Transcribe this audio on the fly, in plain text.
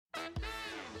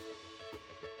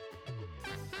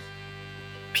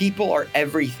people are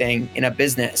everything in a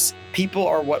business. People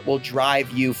are what will drive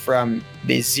you from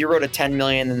the 0 to 10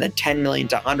 million and the 10 million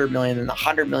to 100 million and the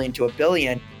 100 million to a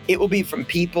billion. It will be from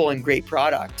people and great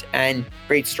product and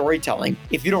great storytelling.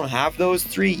 If you don't have those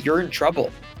three, you're in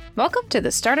trouble. Welcome to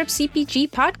the Startup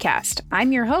CPG podcast.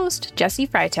 I'm your host, Jesse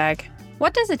Freitag.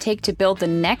 What does it take to build the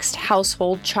next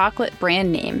household chocolate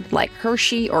brand name like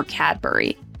Hershey or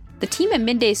Cadbury? The team at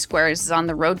Midday Squares is on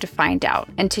the road to find out,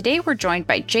 and today we're joined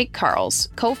by Jake Karls,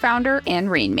 co-founder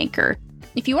and rainmaker.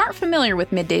 If you aren't familiar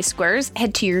with Midday Squares,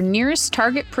 head to your nearest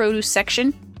Target produce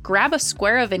section, grab a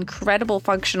square of incredible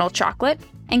functional chocolate,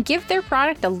 and give their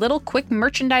product a little quick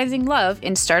merchandising love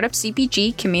in startup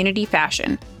CPG community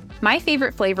fashion. My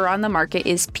favorite flavor on the market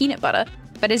is peanut butter,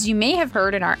 but as you may have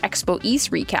heard in our Expo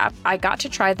East recap, I got to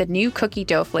try the new cookie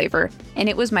dough flavor, and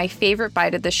it was my favorite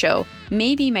bite of the show,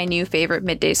 maybe my new favorite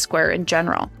Midday Square in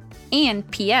general. And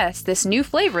P.S., this new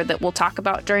flavor that we'll talk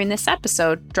about during this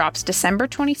episode drops December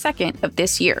 22nd of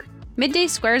this year. Midday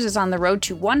Squares is on the road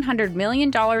to $100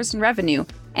 million in revenue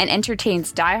and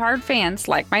entertains diehard fans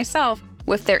like myself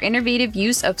with their innovative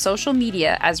use of social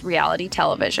media as reality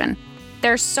television.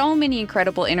 There are so many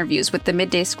incredible interviews with the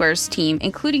Midday Squares team,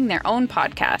 including their own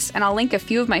podcasts, and I'll link a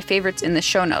few of my favorites in the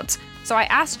show notes. So I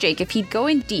asked Jake if he'd go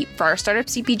in deep for our Startup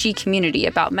CPG community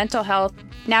about mental health,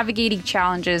 navigating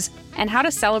challenges, and how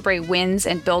to celebrate wins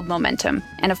and build momentum.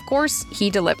 And of course, he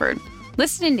delivered.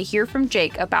 Listen in to hear from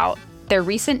Jake about their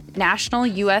recent national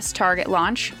US Target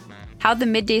launch, how the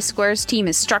Midday Squares team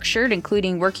is structured,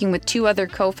 including working with 2 other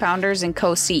co-founders and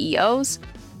co-CEOs,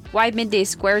 why Midday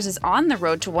Squares is on the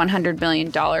road to $100 million,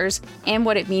 and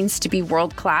what it means to be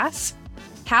world-class,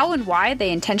 how and why they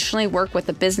intentionally work with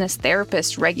a business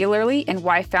therapist regularly, and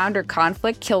why founder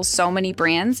conflict kills so many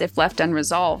brands if left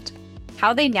unresolved,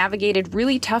 how they navigated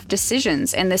really tough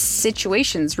decisions and the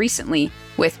situations recently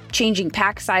with changing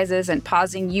pack sizes and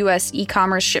pausing US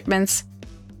e-commerce shipments,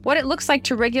 what it looks like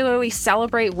to regularly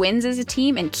celebrate wins as a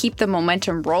team and keep the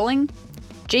momentum rolling,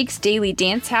 Jake's daily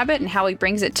dance habit and how he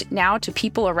brings it now to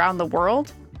people around the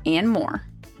world, and more.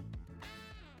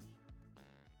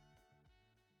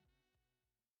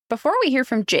 Before we hear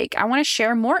from Jake, I want to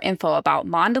share more info about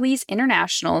Mondelez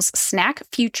International's Snack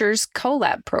Futures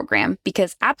Collab program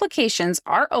because applications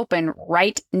are open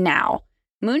right now.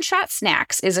 Moonshot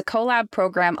Snacks is a collab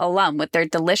program alum with their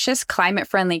delicious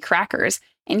climate-friendly crackers,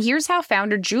 and here's how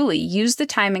founder Julie used the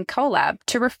time in Collab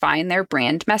to refine their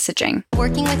brand messaging.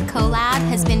 Working with Collab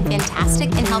has been fantastic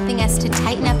in helping us to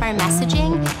tighten up our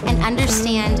messaging and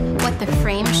understand what the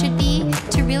frame should be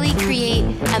to really create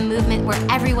a movement where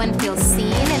everyone feels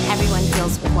seen and everyone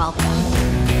feels welcome.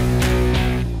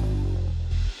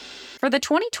 For the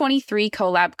 2023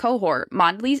 Collab cohort,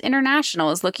 Mondelez International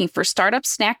is looking for startup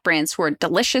snack brands who are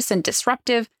delicious and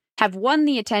disruptive, have won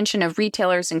the attention of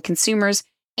retailers and consumers,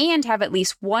 and have at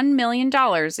least $1 million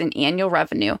in annual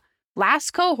revenue.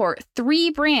 Last cohort, 3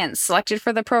 brands selected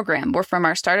for the program were from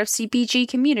our Startup CPG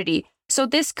community, so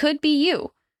this could be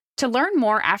you. To learn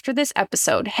more after this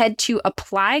episode, head to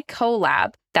Apply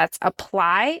Collab, that's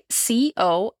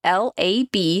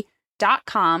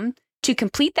applycolab.com, to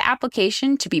complete the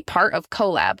application to be part of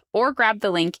Collab, or grab the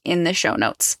link in the show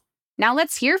notes. Now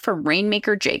let's hear from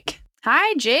Rainmaker Jake.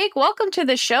 Hi, Jake. Welcome to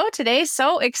the show today.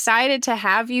 So excited to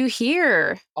have you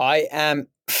here. I am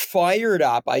fired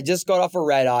up. I just got off a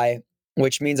red eye,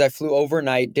 which means I flew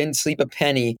overnight, didn't sleep a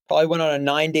penny, probably went on a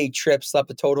 9-day trip,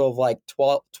 slept a total of like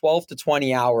 12 to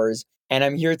 20 hours. And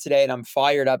I'm here today and I'm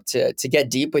fired up to get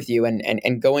deep with you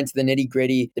and go into the nitty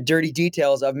gritty, the dirty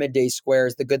details of Midday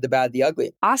Squares, the good, the bad, the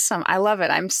ugly. Awesome. I love it.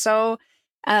 I'm so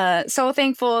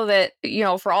thankful that,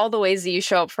 for all the ways that you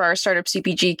show up for our Startup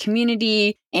CPG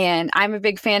community. And I'm a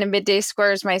big fan of Midday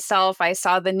Squares myself. I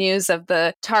saw the news of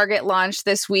the Target launch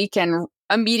this week and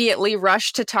immediately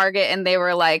rushed to Target and they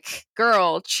were like,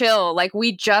 girl, chill. Like,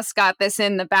 we just got this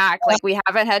in the back. Like, we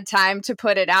haven't had time to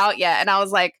put it out yet. And I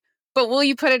was like, but will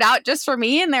you put it out just for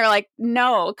me? And they're like,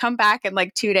 no, come back in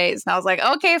like 2 days. And I was like,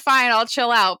 okay, fine, I'll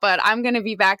chill out. But I'm going to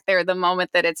be back there the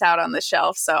moment that it's out on the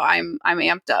shelf. So I'm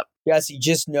amped up. Yes, you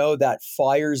just know that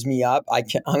fires me up. I'm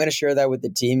going to share that with the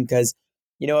team because,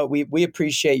 you know what, we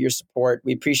appreciate your support.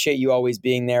 We appreciate you always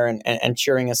being there and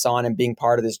cheering us on and being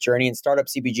part of this journey. And Startup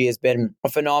CPG has been a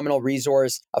phenomenal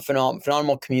resource, a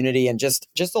phenomenal community, and just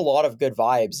a lot of good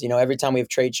vibes. Every time we have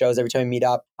trade shows, every time we meet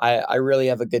up, I really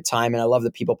have a good time and I love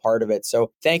the people part of it.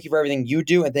 So thank you for everything you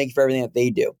do and thank you for everything that they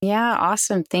do. Yeah,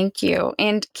 awesome. Thank you.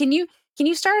 And can you Can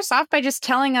you start us off by just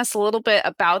telling us a little bit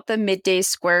about the Midday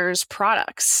Squares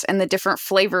products and the different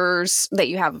flavors that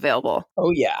you have available?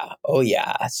 Oh, yeah. Oh,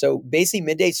 yeah. So basically,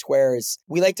 Midday Squares,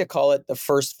 we like to call it the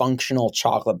first functional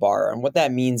chocolate bar. And what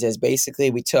that means is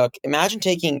basically imagine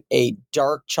taking a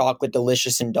dark chocolate,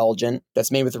 delicious indulgent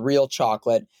that's made with real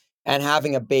chocolate and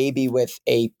having a baby with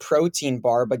a protein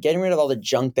bar, but getting rid of all the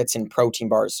junk that's in protein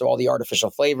bars. So all the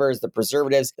artificial flavors, the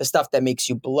preservatives, the stuff that makes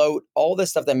you bloat, all the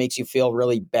stuff that makes you feel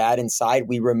really bad inside,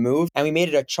 we removed. And we made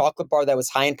it a chocolate bar that was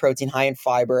high in protein, high in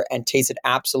fiber, and tasted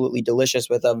absolutely delicious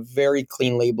with a very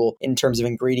clean label in terms of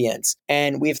ingredients.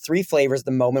 And we have 3 flavors at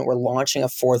the moment. We're launching a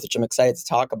 4th, which I'm excited to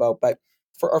talk about. But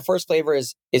for our first flavor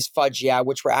is fudge,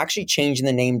 which we're actually changing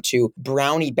the name to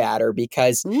brownie batter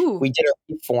because we did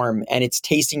a reform and it's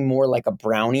tasting more like a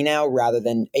brownie now rather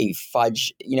than a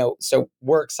fudge, so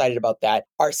we're excited about that.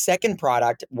 Our second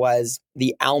product was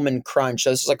the almond crunch. So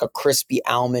this is like a crispy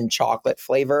almond chocolate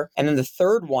flavor. And then the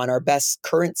third one, our best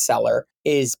current seller,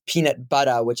 is peanut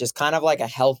butter, which is kind of like a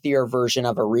healthier version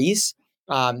of a Reese.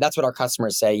 That's what our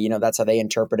customers say, that's how they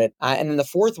interpret it. And then the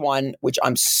fourth one, which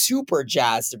I'm super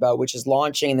jazzed about, which is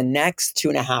launching in the next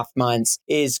 2.5 months,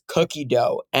 is cookie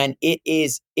dough. And it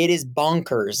is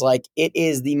bonkers. Like, it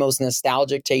is the most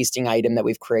nostalgic tasting item that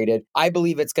we've created. I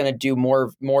believe it's going to do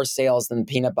more sales than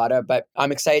peanut butter, but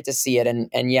I'm excited to see it.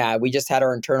 And yeah, we just had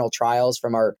our internal trials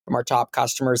from our top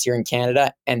customers here in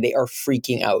Canada, and they are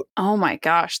freaking out. Oh my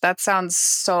gosh, that sounds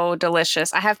so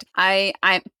delicious. I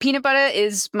peanut butter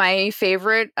is my favorite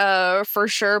for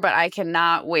sure, but I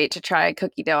cannot wait to try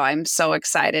cookie dough. I'm so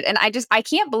excited. And I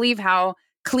can't believe how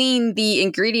clean the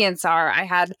ingredients are.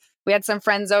 We had some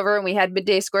friends over and we had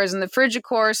Midday Squares in the fridge, of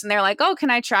course. And they're like, oh,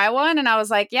 can I try one? And I was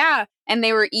like, yeah. And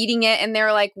they were eating it and they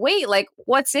were like, wait, like,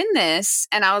 what's in this?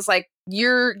 And I was like,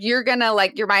 you're gonna,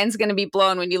 like, your mind's gonna be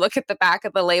blown when you look at the back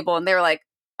of the label. And they were like,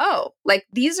 oh, like,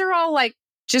 these are all like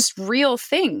just real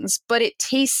things, but it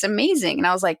tastes amazing. And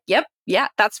I was like, yep, yeah,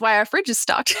 that's why our fridge is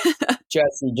stocked.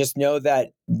 Jesse, just know that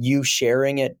you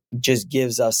sharing it just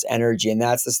gives us energy. And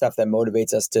that's the stuff that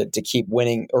motivates us to keep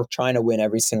winning or trying to win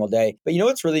every single day. But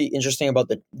what's really interesting about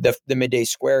the Midday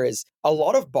Square is a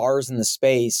lot of bars in the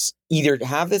space either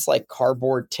have this like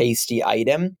cardboard tasty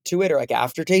item to it or like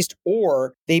aftertaste,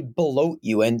 or they bloat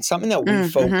you. And something that we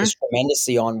focused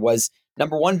tremendously on was,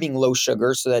 number one, being low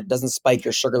sugar so that it doesn't spike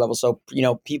your sugar level. So,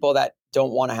 people that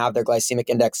don't want to have their glycemic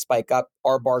index spike up,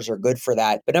 our bars are good for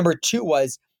that. But number 2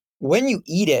 was, when you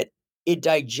eat it, it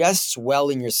digests well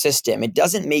in your system. It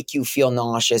doesn't make you feel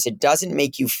nauseous. It doesn't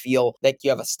make you feel like you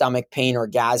have a stomach pain or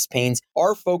gas pains.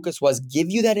 Our focus was give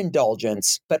you that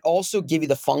indulgence, but also give you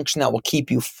the function that will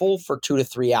keep you full for 2 to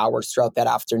 3 hours throughout that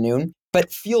afternoon,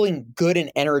 but feeling good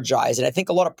and energized. And I think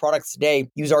a lot of products today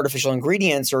use artificial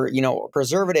ingredients or,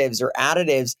 preservatives or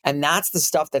additives. And that's the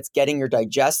stuff that's getting your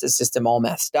digestive system all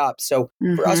messed up. So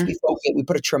for us, we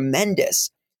put a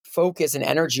tremendous focus and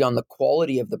energy on the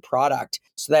quality of the product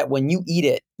so that when you eat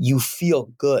it, you feel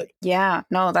good. Yeah,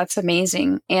 no, that's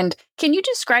amazing. And can you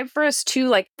describe for us too,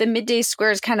 like the Midday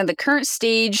Squares, kind of the current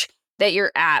stage that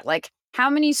you're at? Like, how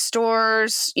many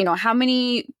stores, how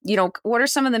many, what are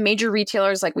some of the major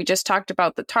retailers? Like we just talked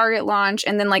about the Target launch,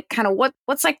 and then like kind of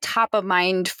what's like top of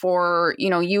mind for,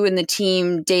 you and the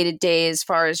team day to day as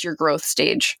far as your growth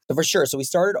stage? So for sure. So we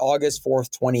started August 4th,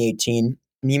 2018.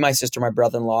 Me, my sister, my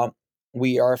brother-in-law.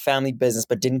 We are a family business,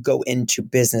 but didn't go into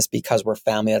business because we're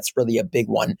family. That's really a big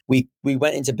one. We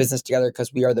went into business together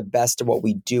because we are the best at what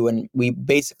we do. And we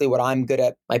basically, what I'm good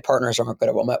at, my partners aren't good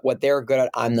at. What they're good at,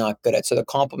 I'm not good at. So the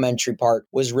complementary part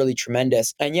was really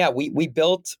tremendous. And yeah, we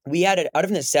had it out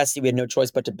of necessity. We had no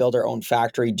choice but to build our own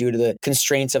factory due to the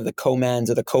constraints of the co-mans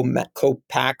or the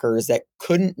co-packers that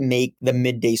couldn't make the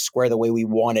Midday Square the way we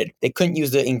wanted. They couldn't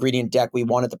use the ingredient deck we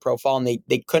wanted, the profile, and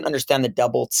they couldn't understand the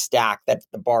double stack that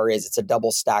the bar is. It's a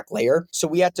double stack layer. So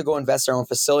we had to go invest in our own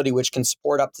facility, which can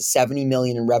support up to 70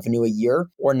 million in revenue a year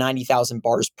or 90,000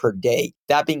 bars per day.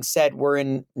 That being said,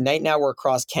 right now we're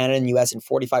across Canada and US in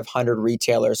 4,500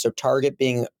 retailers. So Target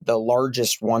being the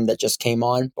largest one that just came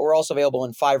on, but we're also available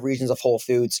in 5 regions of Whole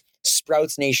Foods,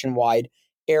 Sprouts nationwide,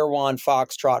 Erewhon,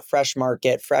 Foxtrot, Fresh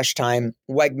Market, Fresh Time,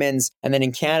 Wegmans, and then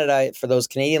in Canada, for those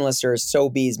Canadian listeners,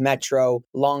 Sobeys, Metro,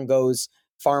 Longo's,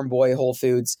 Farm Boy, Whole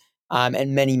Foods,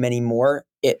 and many, many more.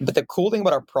 But the cool thing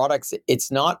about our products,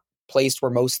 it's not placed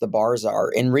where most of the bars are.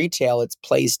 In retail, it's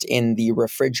placed in the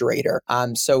refrigerator.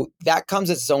 So that comes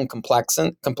with its own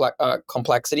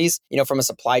complexities. From a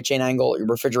supply chain angle,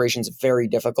 refrigeration is very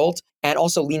difficult. And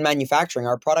also lean manufacturing.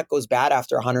 Our product goes bad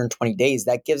after 120 days.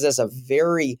 That gives us a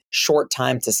very short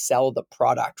time to sell the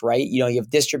product, right? You have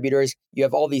distributors, you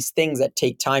have all these things that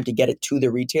take time to get it to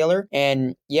the retailer.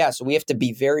 And so we have to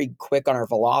be very quick on our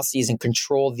velocities and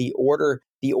control the order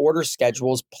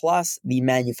schedules plus the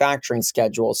manufacturing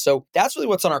schedules. So that's really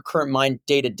what's on our current mind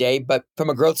day to day. But from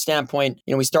a growth standpoint,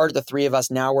 we started the three of us.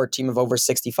 Now we're a team of over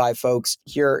 65 folks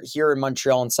here in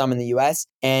Montreal and some in the US.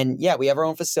 And we have our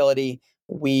own facility.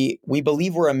 We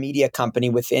believe we're a media company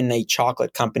within a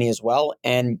chocolate company as well.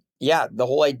 And the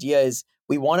whole idea is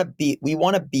we want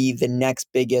to be the next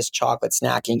biggest chocolate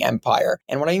snacking empire.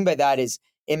 And what I mean by that is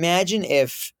imagine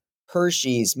if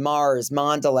Hershey's, Mars,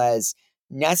 Mondelez,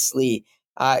 Nestle,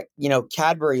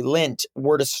 Cadbury, Lindt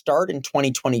were to start in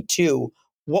 2022,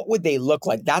 what would they look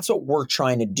like? That's what we're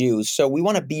trying to do. So we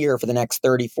want to be here for the next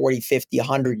 30, 40, 50,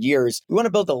 100 years. We want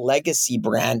to build a legacy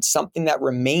brand, something that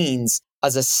remains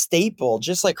as a staple,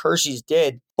 just like Hershey's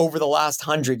did over the last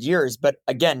 100 years. But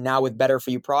again, now with better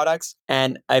for you products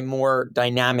and a more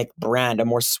dynamic brand, a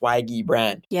more swaggy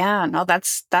brand. Yeah, no,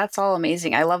 that's all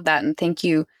amazing. I love that. And thank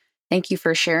you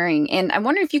for sharing. And I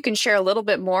wonder if you can share a little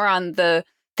bit more on the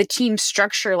team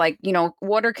structure, like,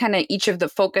 what are kind of each of the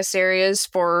focus areas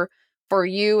for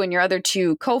you and your other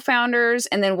two co-founders?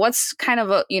 And then what's kind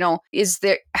of is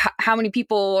there, how many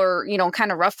people are,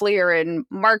 kind of roughly are in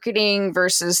marketing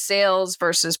versus sales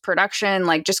versus production?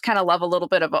 Like, just kind of love a little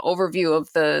bit of an overview of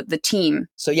the team.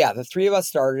 So the three of us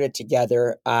started it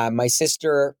together. My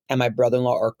sister and my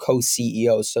brother-in-law are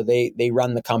co-CEOs. So they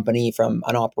run the company from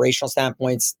an operational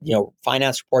standpoint.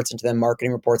 Finance reports into them,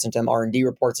 marketing reports into them, R&D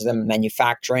reports into them,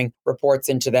 manufacturing reports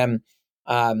into them.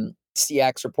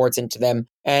 CX reports into them.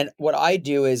 And what I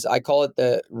do is I call it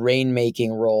the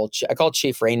rainmaking role. I call it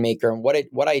chief rainmaker. And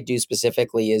what I do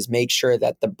specifically is make sure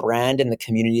that the brand and the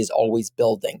community is always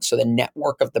building. So the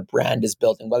network of the brand is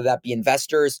building, whether that be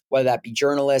investors, whether that be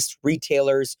journalists,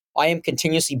 retailers. I am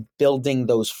continuously building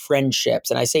those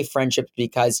friendships. And I say friendships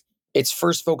because it's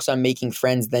first focused on making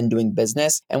friends, then doing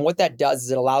business. And what that does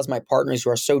is it allows my partners who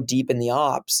are so deep in the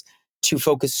ops to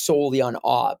focus solely on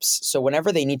ops. So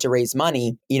whenever they need to raise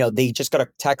money, they just got to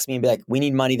text me and be like, we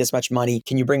need money, this much money.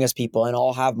 Can you bring us people? And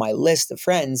I'll have my list of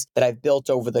friends that I've built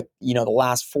over the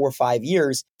last 4 or 5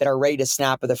 years that are ready to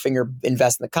snap of the finger,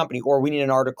 invest in the company. Or we need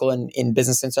an article in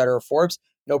Business Insider or Forbes.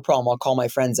 No problem. I'll call my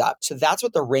friends up. So that's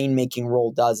what the rainmaking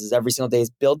role does is every single day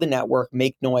is build the network,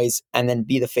 make noise, and then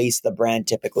be the face of the brand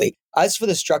typically. As for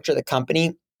the structure of the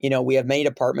company, we have many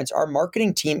departments. Our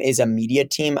marketing team is a media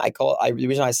team. The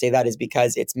reason I say that is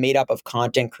because it's made up of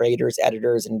content creators,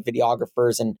 editors, and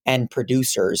videographers and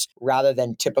producers rather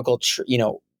than typical,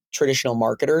 traditional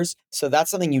marketers. So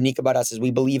that's something unique about us is we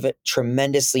believe it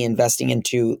tremendously investing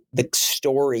into the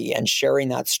story and sharing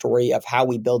that story of how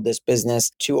we build this business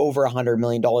to over $100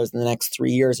 million in the next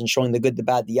 3 years and showing the good, the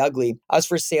bad, the ugly. As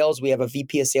for sales, we have a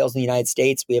VP of sales in the United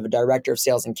States. We have a director of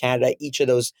sales in Canada. Each of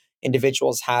those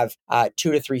individuals have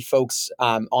 2 to 3 folks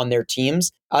on their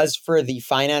teams. As for the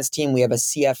finance team, we have a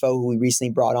CFO who we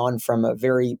recently brought on from a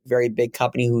very, very big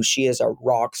company who she is a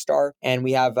rock star. And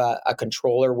we have a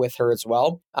controller with her as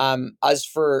well. As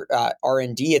for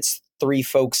R&D, it's 3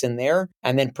 folks in there.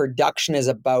 And then production is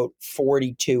about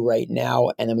 42 right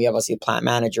now. And then we have obviously plant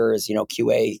managers,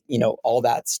 QA, all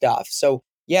that stuff. So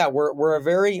we're a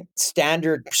very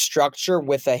standard structure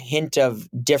with a hint of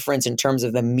difference in terms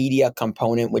of the media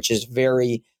component, which is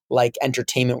very like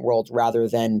entertainment world rather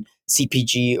than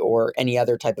CPG or any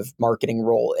other type of marketing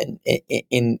role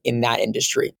in that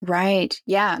industry. Right.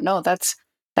 Yeah. No, that's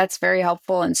very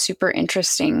helpful and super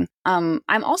interesting. I'm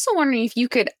also wondering if you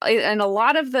could, in a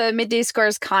lot of the Midday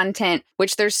Scores content,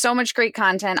 which there's so much great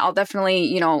content, I'll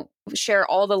definitely, share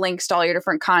all the links to all your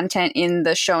different content in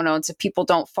the show notes if people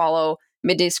don't follow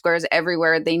Midday Squares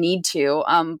everywhere they need to.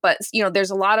 But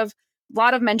there's a lot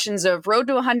of mentions of Road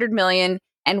to 100 million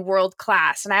and world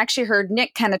class. And I actually heard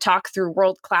Nick kind of talk through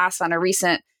world class on a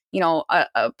recent,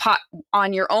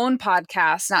 on your own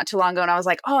podcast not too long ago. And I was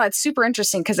like, oh, that's super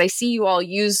interesting because I see you all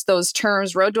use those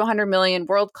terms, Road to 100 million,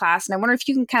 world class. And I wonder if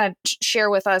you can kind of share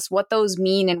with us what those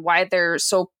mean and why they're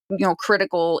so,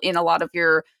 critical in a lot of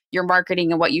your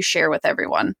marketing and what you share with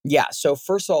everyone. Yeah. So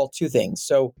first of all, 2 things.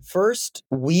 So first,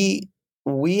 we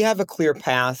have a clear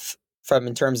path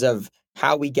in terms of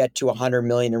how we get to 100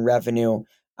 million in revenue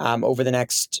over the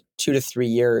next 2 to 3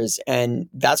 years. And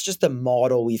that's just the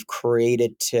model we've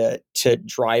created to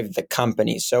drive the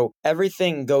company. So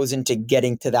everything goes into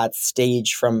getting to that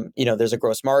stage from, there's a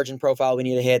gross margin profile we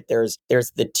need to hit. There's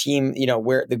the team,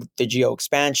 where the geo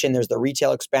expansion, there's the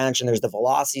retail expansion, there's the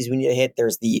velocities we need to hit,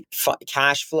 there's the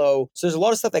cash flow. So there's a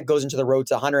lot of stuff that goes into the road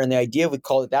to 100. And the idea we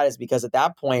call it that is because at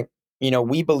that point,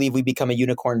 we believe we become a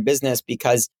unicorn business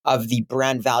because of the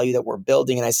brand value that we're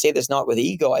building. And I say this not with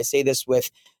ego. I say this with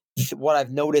what I've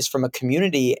noticed from a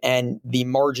community and the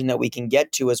margin that we can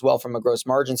get to as well from a gross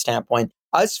margin standpoint.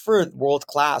 As for world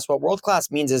class, what world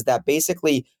class means is that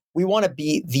basically we want to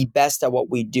be the best at what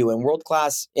we do. And world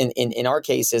class in our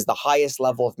case is the highest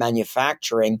level of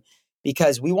manufacturing,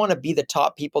 because we want to be the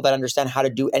top people that understand how to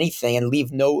do anything and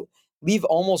leave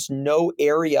almost no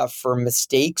area for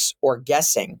mistakes or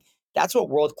guessing. That's what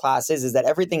world class is that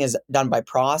everything is done by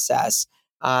process,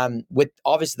 with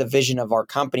obviously the vision of our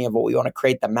company of what we want to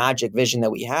create, the magic vision that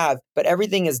we have, but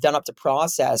everything is done up to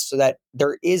process so that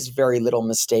there is very little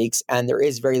mistakes and there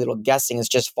is very little guessing. It's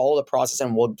just follow the process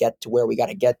and we'll get to where we got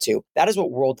to get to. That is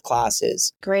what world class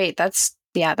is. Great. That's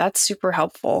super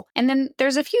helpful. And then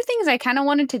there's a few things I kind of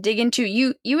wanted to dig into.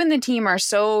 You and the team are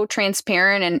so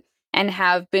transparent and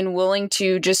have been willing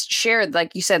to just share,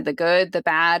 like you said, the good, the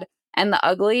bad, and the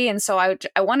ugly. And so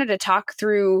I wanted to talk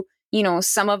through,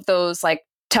 some of those like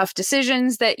tough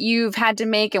decisions that you've had to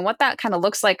make and what that kind of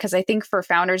looks like. Because I think for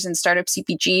founders in startup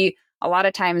CPG, a lot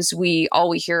of times all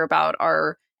we hear about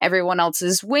are everyone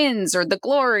else's wins or the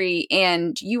glory.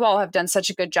 And you all have done such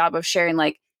a good job of sharing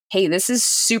like, hey, this is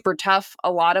super tough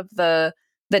a lot of the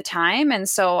time. And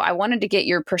so I wanted to get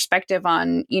your perspective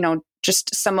on,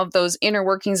 just some of those inner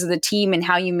workings of the team and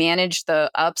how you manage the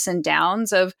ups and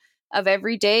downs of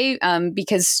every day,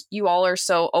 because you all are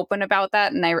so open about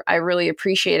that. And I really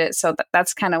appreciate it. So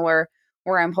that's kind of where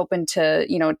I'm hoping to,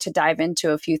 to dive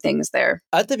into a few things there.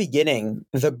 At the beginning,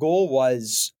 the goal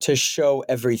was to show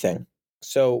everything.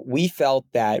 So we felt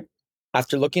that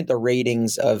after looking at the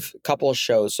ratings of a couple of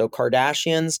shows, so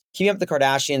Kardashians, Keeping Up with the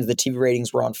Kardashians, the TV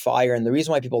ratings were on fire. And the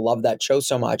reason why people love that show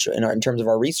so much in terms of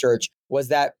our research was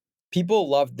that people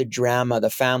loved the drama, the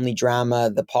family drama,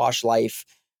 the posh life.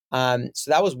 So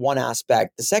that was one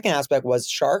aspect. The second aspect was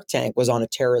Shark Tank was on a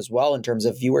tear as well in terms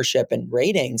of viewership and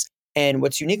ratings. And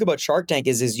what's unique about Shark Tank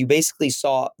is you basically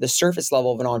saw the surface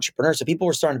level of an entrepreneur. So people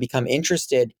were starting to become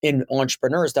interested in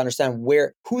entrepreneurs to understand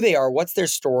who they are, what's their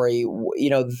story,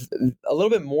 a little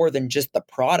bit more than just the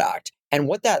product. And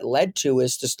what that led to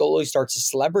is to slowly start to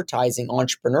celebritizing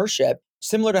entrepreneurship,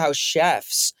 similar to how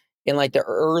chefs in like the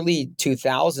early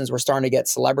 2000s were starting to get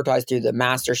celebritized through the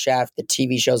Master Chef, the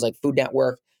TV shows like Food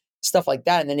Network, stuff like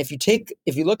that. And then if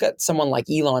you look at someone like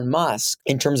Elon Musk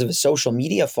in terms of his social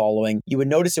media following, you would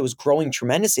notice it was growing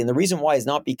tremendously. And the reason why is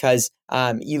not because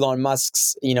Elon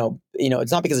Musk's,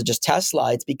 it's not because of just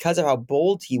Tesla. It's because of how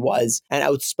bold he was and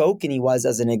outspoken he was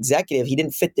as an executive. He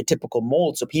didn't fit the typical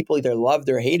mold. So people either loved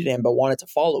or hated him, but wanted to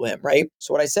follow him, right?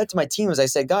 So what I said to my team was I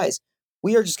said, guys,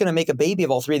 we are just going to make a baby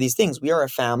of all three of these things. We are a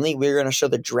family. We're going to show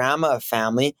the drama of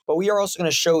family, but we are also going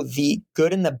to show the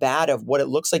good and the bad of what it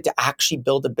looks like to actually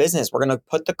build a business. We're going to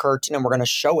put the curtain and we're going to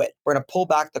show it. We're going to pull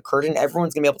back the curtain.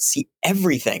 Everyone's going to be able to see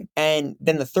everything. And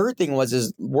then the third thing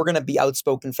is we're going to be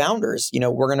outspoken founders.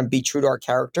 We're going to be true to our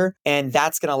character, and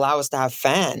that's going to allow us to have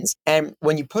fans. And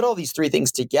when you put all these three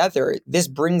things together, this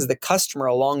brings the customer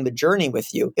along the journey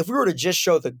with you. If we were to just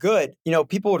show the good,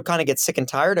 people would kind of get sick and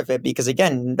tired of it because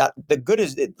again, the good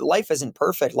is life isn't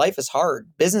perfect. Life is hard.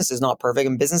 Business is not perfect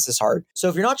and business is hard. So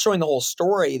if you're not showing the whole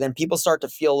story, then people start to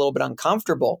feel a little bit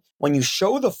uncomfortable. When you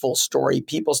show the full story,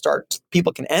 people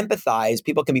can empathize,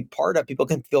 people can be part of, people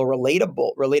can feel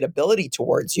relatability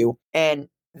towards you. And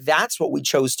that's what we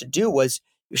chose to do was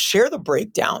share the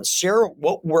breakdowns, share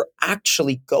what we're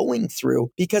actually going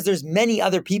through, because there's many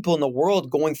other people in the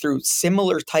world going through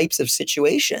similar types of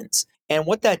situations. And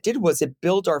what that did was it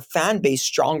built our fan base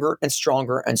stronger and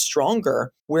stronger and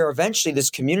stronger, where eventually this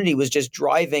community was just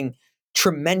driving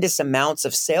tremendous amounts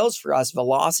of sales for us,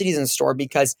 velocities in store,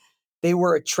 because they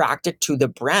were attracted to the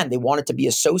brand. They wanted to be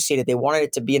associated. They wanted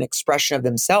it to be an expression of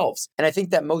themselves. And I think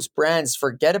that most brands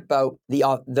forget about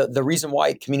the reason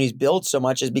why communities build so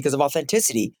much is because of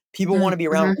authenticity. People want to be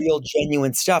around real,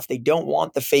 genuine stuff. They don't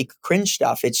want the fake cringe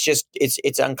stuff.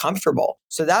 It's uncomfortable.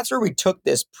 So that's where we took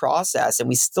this process, and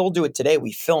we still do it today.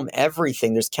 We film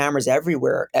everything. There's cameras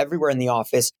everywhere in the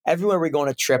office. Everywhere we go on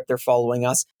a trip, they're following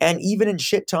us. And even in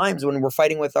shit times when we're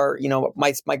fighting with our,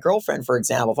 my girlfriend, for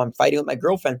example, if I'm fighting with my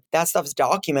girlfriend, that stuff's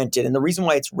documented. And the reason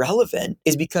why it's relevant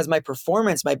is because my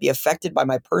performance might be affected by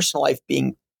my personal life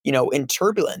being, in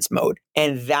turbulence mode.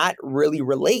 And that really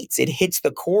relates. It hits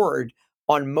the chord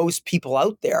on most people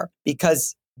out there,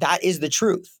 because that is the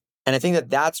truth. And I think that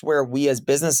that's where we as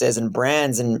businesses and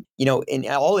brands and, in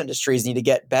all industries need to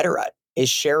get better at, is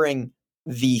sharing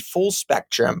the full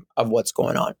spectrum of what's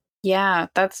going on. Yeah,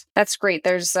 that's great.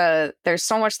 There's so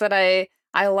much that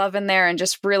I love in there and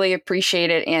just really appreciate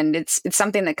it. And it's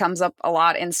something that comes up a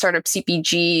lot in startup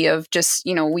CPG of just,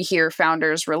 we hear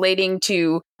founders relating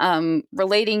to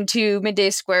midday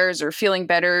squares or feeling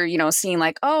better, seeing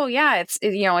like, oh yeah,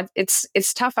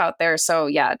 it's tough out there. So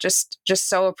yeah, just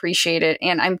so appreciate it.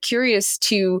 And I'm curious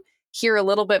to hear a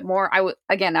little bit more.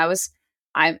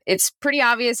 It's pretty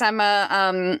obvious I'm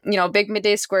a big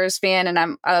Midday Squares fan, and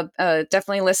I'm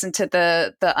definitely listen to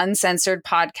the Uncensored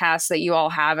podcast that you all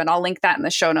have, and I'll link that in the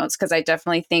show notes because I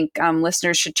definitely think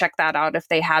listeners should check that out if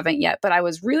they haven't yet. But I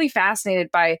was really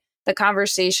fascinated by the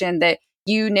conversation that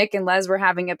you, Nick, and Les were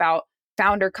having about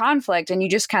founder conflict, and you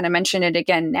just kind of mentioned it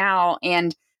again now,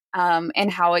 and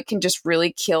how it can just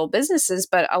really kill businesses.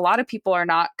 But a lot of people are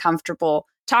not comfortable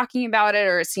talking about it,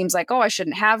 or it seems like, oh, I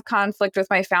shouldn't have conflict with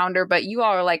my founder. But you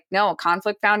all are like, no,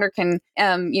 conflict founder can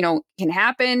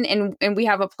happen, and we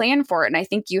have a plan for it. And I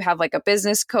think you have like a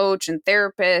business coach and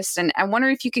therapist, and I wonder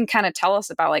if you can kind of tell us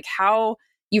about like how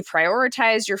you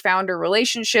prioritize your founder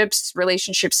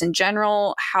relationships in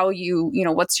general, how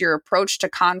what's your approach to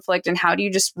conflict, and how do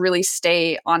you just really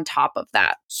stay on top of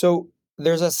that? So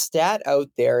there's a stat out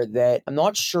there that I'm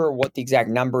not sure what the exact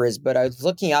number is, but I was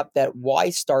looking up that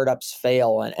why startups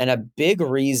fail. And a big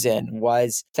reason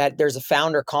was that there's a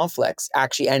founder conflicts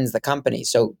actually ends the company.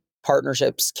 So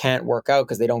partnerships can't work out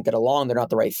because they don't get along. They're not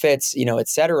the right fits, et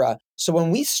cetera. So when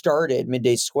we started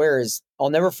Midday Squares, I'll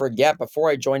never forget,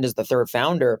 before I joined as the third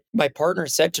founder, my partner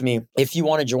said to me, if you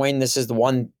want to join, this is the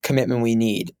one commitment we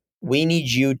need. We need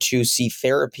you to see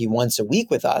therapy once a week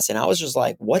with us. And I was just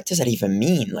like, what does that even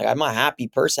mean? Like, I'm a happy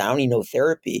person. I don't need no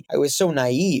therapy. I was so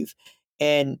naive.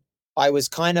 And I was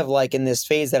kind of like in this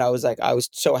phase that I was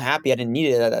so happy I didn't need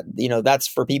it. That's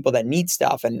for people that need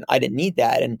stuff. And I didn't need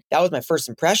that. And that was my first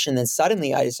impression. Then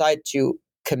suddenly I decided to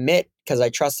commit because I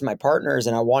trusted my partners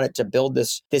and I wanted to build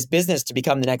this business to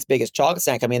become the next biggest chocolate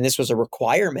snack. I mean, this was a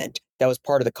requirement that was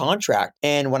part of the contract.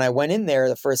 And when I went in there,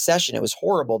 the first session, it was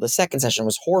horrible. The second session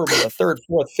was horrible. The third,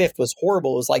 fourth, fifth was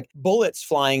horrible. It was like bullets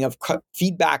flying of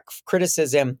feedback,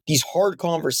 criticism, these hard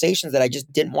conversations that I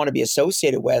just didn't want to be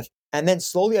associated with. And then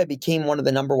slowly I became one of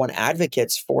the number one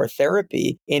advocates for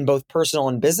therapy in both personal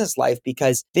and business life,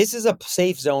 because this is a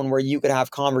safe zone where you could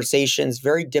have conversations,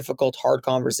 very difficult, hard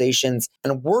conversations,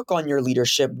 and work on your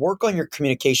leadership, work on your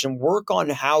communication, work on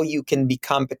how you can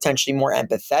become potentially more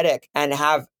empathetic and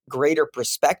have greater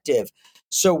perspective.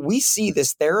 So we see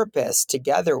this therapist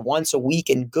together once a week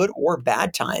in good or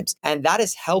bad times. And that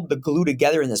has held the glue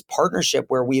together in this partnership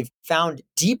where we've found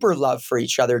deeper love for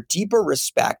each other, deeper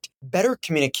respect, better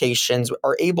communications,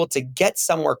 are able to get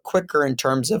somewhere quicker in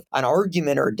terms of an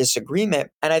argument or a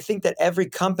disagreement. And I think that every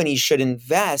company should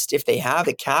invest, if they have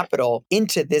the capital,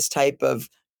 into this type of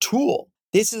tool.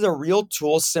 This is a real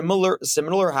tool, similar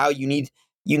how you need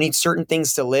certain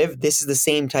things to live. This is the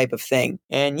same type of thing.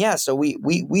 And yeah, so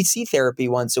we see therapy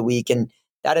once a week, and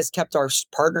that has kept our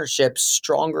partnerships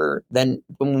stronger than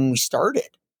when we started,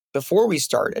 before we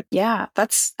started. Yeah,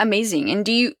 that's amazing. And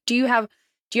do you have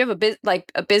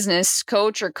a business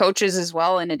coach or coaches as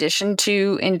well in addition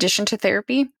to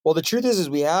therapy? Well, the truth is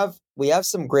we have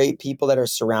some great people that are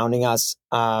surrounding us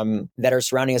in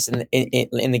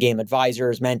the game,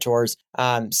 advisors, mentors,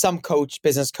 some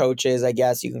business coaches, I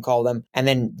guess you can call them. And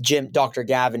then Dr.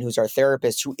 Gavin, who's our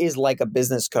therapist, who is like a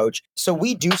business coach. So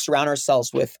we do surround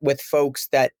ourselves with folks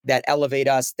that elevate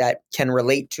us, that can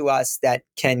relate to us, that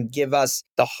can give us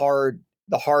the hard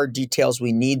details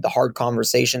we need, the hard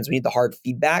conversations we need, the hard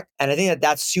feedback. And I think that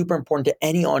that's super important to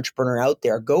any entrepreneur out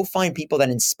there. Go find people that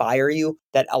inspire you,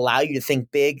 that allow you to think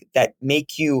big, that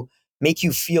make you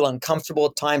feel uncomfortable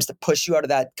at times, to push you out of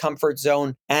that comfort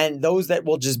zone, and those that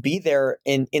will just be there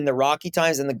in the rocky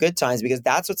times and the good times, because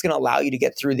that's what's going to allow you to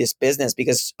get through this business.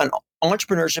 Because an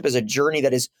entrepreneurship is a journey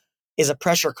that is a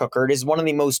pressure cooker. It is one of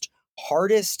the most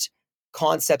hardest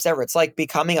concepts ever. It's like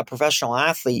becoming a professional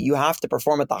athlete. You have to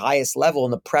perform at the highest level,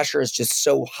 and the pressure is just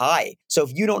so high. So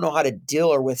if you don't know how to deal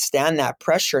or withstand that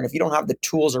pressure, and if you don't have the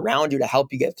tools around you to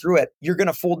help you get through it, you're going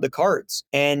to fold the cards.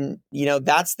 And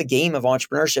that's the game of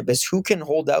entrepreneurship, is who can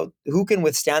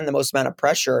withstand the most amount of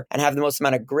pressure and have the most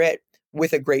amount of grit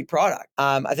with a great product.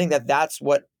 I think that's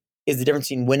what is the difference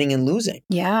between winning and losing.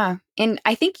 Yeah. And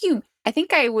I think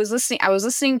I was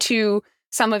listening to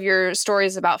some of your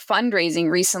stories about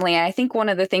fundraising recently. And I think one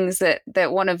of the things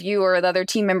that one of you or the other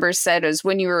team members said is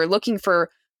when you were looking for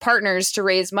partners to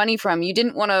raise money from. You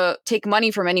didn't want to take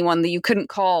money from anyone that you couldn't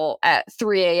call at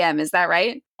 3 a.m. Is that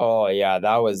right? Oh yeah,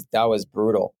 that was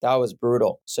brutal. That was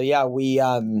brutal. So yeah, we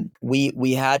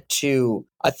had to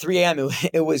at 3 a.m.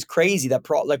 It was crazy.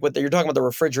 Like what you're talking about, the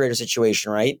refrigerator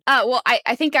situation, right? Well,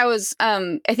 I think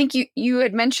I think you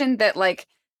had mentioned that like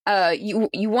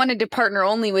you wanted to partner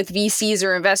only with VCs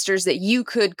or investors that you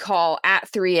could call at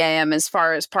 3 a.m. as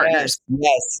far as partners.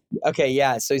 Yes. Okay.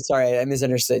 Yeah. So sorry, I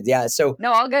misunderstood. Yeah. So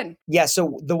no, all good. Yeah.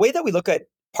 So the way that we look at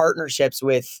partnerships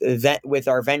with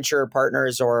our venture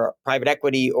partners or private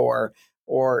equity or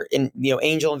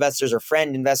angel investors or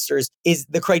friend investors is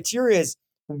the criteria is,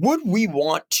 would we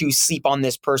want to sleep on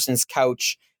this person's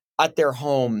couch at their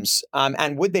homes,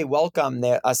 and would they welcome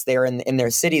us there in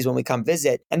their cities when we come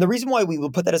visit? And the reason why we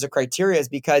will put that as a criteria is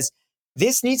because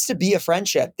this needs to be a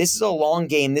friendship. This is a long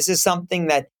game. This is something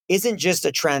that isn't just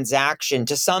a transaction.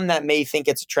 To some that may think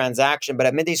it's a transaction, but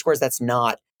at Midday Squares, that's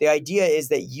not. The idea is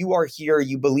that you are here,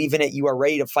 you believe in it, you are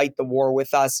ready to fight the war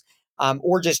with us,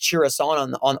 or just cheer us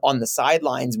on the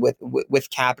sidelines with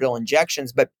capital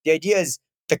injections. But the idea is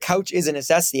the couch is a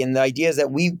necessity, and the idea is that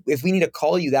if we need to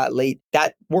call you that late,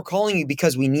 that we're calling you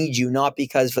because we need you, not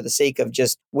because for the sake of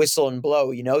just whistle and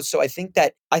blow. So I think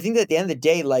that at the end of the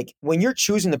day, like when you're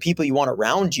choosing the people you want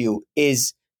around you,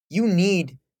 is you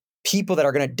need people that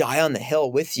are going to die on the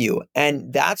hill with you.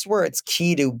 And that's where it's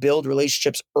key to build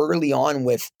relationships early on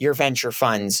with your venture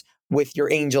funds, with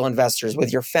your angel investors,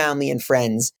 with your family and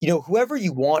friends. Whoever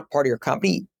you want part of your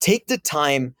company, take the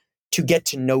time to get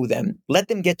to know them. Let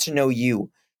them get to know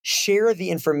you. Share the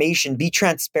information, be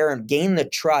transparent, gain the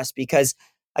trust, because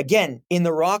again, in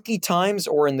the rocky times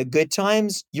or in the good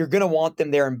times, you're going to want them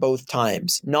there in both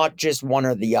times, not just one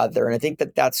or the other. And I think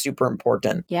that that's super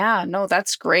important. Yeah, no,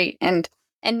 that's great. And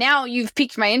now you've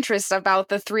piqued my interest about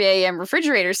the 3 a.m.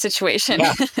 refrigerator situation.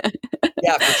 Yeah.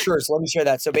 Yeah, for sure. So let me share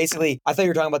that. So basically, I thought you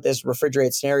were talking about this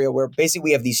refrigerated scenario where basically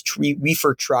we have these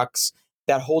reefer trucks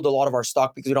that hold a lot of our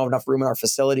stock because we don't have enough room in our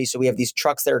facility. So we have these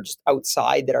trucks that are just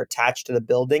outside that are attached to the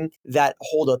building that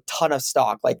hold a ton of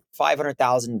stock, like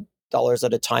 $500,000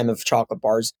 at a time of chocolate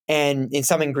bars and in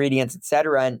some ingredients,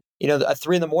 etc. And at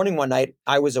 3 a.m. one night,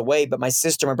 I was away, but my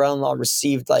sister, my brother-in-law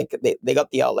received they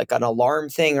got the like an alarm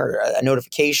thing or a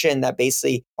notification that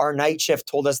basically our night shift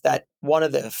told us that one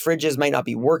of the fridges might not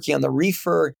be working on the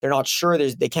reefer. They're not sure.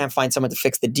 They can't find someone to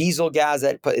fix the diesel gas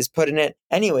that is put in it.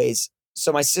 Anyways,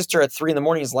 so my sister at 3 a.m.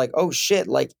 is like, oh shit,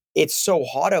 like it's so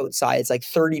hot outside. It's like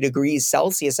 30 degrees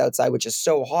Celsius outside, which is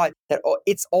so hot that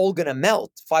it's all going to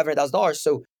melt, $500,000.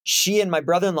 So she and my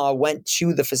brother-in-law went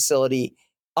to the facility,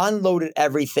 unloaded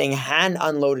everything, hand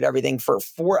unloaded everything for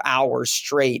 4 hours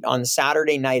straight on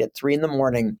Saturday night at 3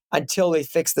 a.m. until they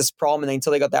fixed this problem and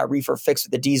until they got that reefer fixed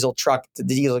with the diesel truck, the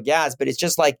diesel gas. But it's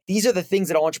just like, these are the things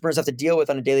that entrepreneurs have to deal with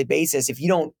on a daily basis.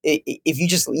 Sometimes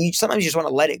you just want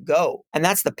to let it go. And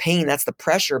that's the pain, that's the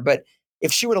pressure. But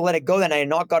if she would have let it go that night and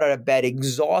not got out of bed,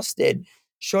 exhausted,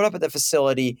 showed up at the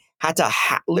facility, had to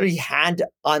literally hand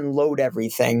unload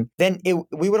everything, then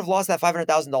we would have lost that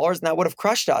 $500,000 and that would have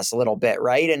crushed us a little bit,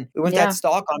 right? And we went that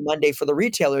stock on Monday for the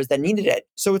retailers that needed it.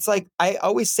 So it's like, I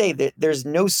always say that there's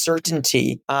no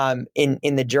certainty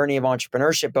in the journey of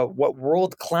entrepreneurship, but what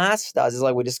world class does is,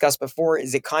 like we discussed before,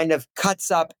 is it kind of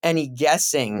cuts up any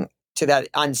guessing to that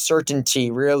uncertainty.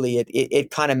 Really,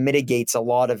 it kind of mitigates a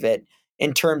lot of it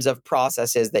in terms of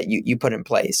processes that you put in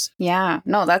place. Yeah,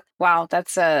 no, that's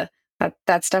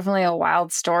definitely a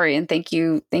wild story. And thank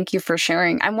you for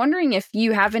sharing. I'm wondering if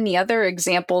you have any other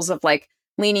examples of like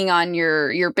leaning on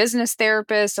your business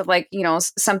therapist of like,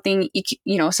 something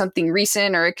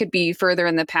recent, or it could be further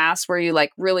in the past where you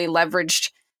like really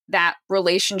leveraged that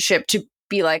relationship to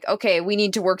be like, okay, we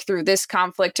need to work through this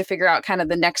conflict to figure out kind of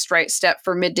the next right step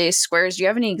for Midday Squares. Do you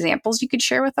have any examples you could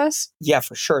share with us? Yeah,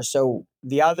 for sure. So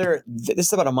this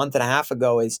is about a month and a half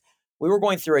ago, is we were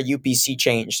going through a UPC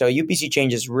change. So a UPC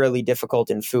change is really difficult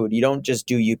in food. You don't just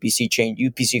do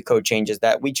UPC code changes.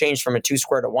 That we changed from a 2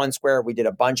 square to 1 square. We did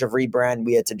a bunch of rebrand.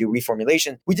 We had to do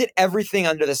reformulation. We did everything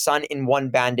under the sun in one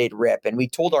Band-Aid rip. And we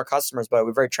told our customers about it.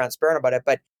 We're very transparent about it.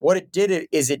 But what it did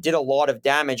is it did a lot of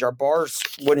damage. Our bars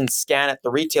wouldn't scan at the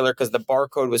retailer because the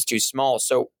barcode was too small.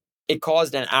 So it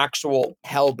caused an actual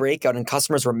hell breakout and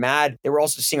customers were mad. They were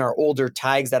also seeing our older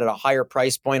tags that had a higher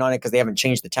price point on it because they haven't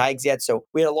changed the tags yet. So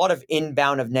we had a lot of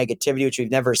inbound of negativity, which we've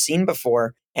never seen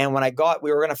before. And when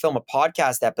we were going to film a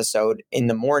podcast episode in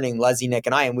the morning, Leslie, Nick,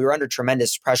 and I, and we were under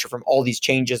tremendous pressure from all these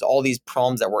changes, all these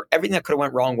problems everything that could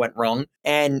have went wrong.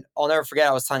 And I'll never forget,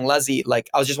 I was telling Leslie, like,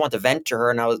 I was just wanting to vent to her.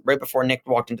 And I was right before Nick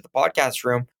walked into the podcast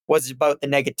room, was about the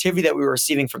negativity that we were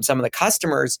receiving from some of the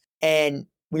customers. And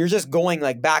we were just going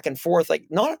like back and forth, like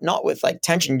not with like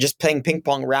tension, just playing ping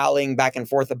pong, rallying back and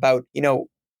forth about,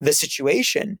 the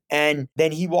situation. And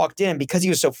then he walked in because he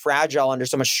was so fragile under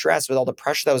so much stress with all the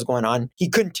pressure that was going on. He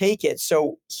couldn't take it.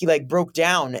 So he like broke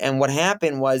down. And what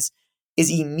happened is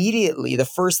immediately the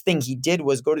first thing he did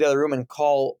was go to the other room and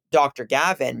call Dr.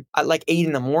 Gavin at like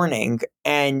 8 a.m.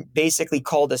 and basically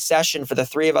called a session for the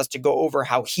three of us to go over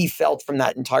how he felt from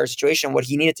that entire situation. What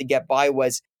he needed to get by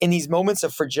was, in these moments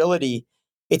of fragility,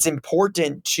 it's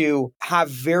important to have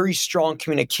very strong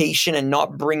communication and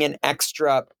not bring in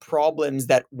extra problems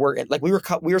that were like we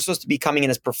were supposed to be coming in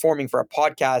as performing for a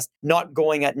podcast, not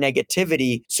going at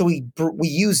negativity. So we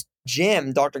used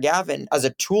Jim, Dr. Gavin, as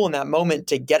a tool in that moment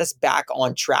to get us back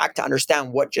on track, to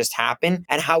understand what just happened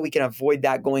and how we can avoid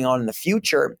that going on in the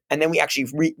future. And then we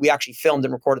actually filmed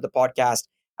and recorded the podcast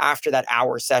after that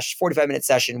hour session, 45-minute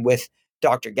session with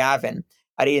Dr. Gavin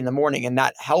at 8 a.m. And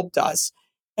that helped us.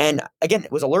 And again,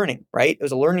 it was a learning, right? It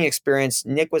was a learning experience.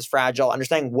 Nick was fragile,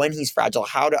 understanding when he's fragile,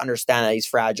 how to understand that he's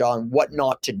fragile, and what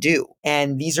not to do.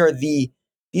 And these are the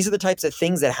types of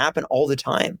things that happen all the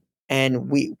time. And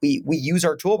we use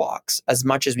our toolbox as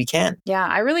much as we can. Yeah,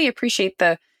 I really appreciate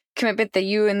the commitment that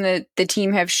you and the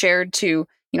team have shared to,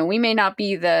 we may not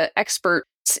be the experts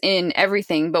in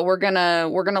everything, but we're gonna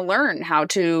learn how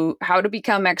to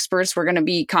become experts. We're gonna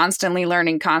be constantly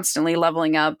learning, constantly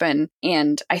leveling up, and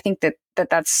I think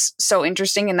that's so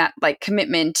interesting, and that like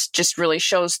commitment just really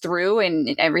shows through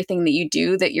in everything that you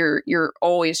do, that you're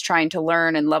always trying to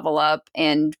learn and level up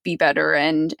and be better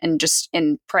and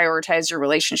prioritize your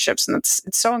relationships, and it's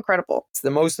so incredible. It's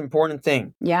the most important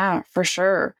thing. Yeah, for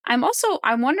sure. I'm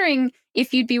wondering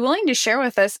if you'd be willing to share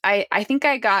with us. I think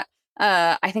I got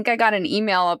an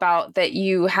email about that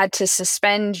you had to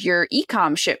suspend your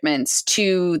e-com shipments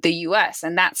to the US,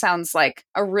 and that sounds like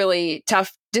a really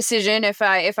tough decision if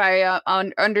I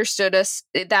understood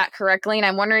that correctly. And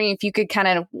I'm wondering if you could kind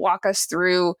of walk us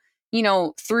through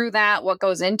that, what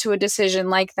goes into a decision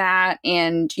like that,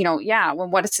 and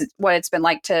what it's been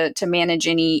like to manage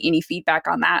any feedback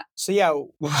on that. So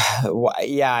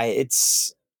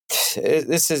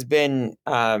this has been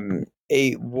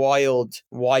a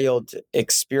wild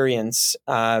experience.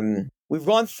 We've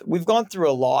gone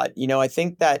through a lot. I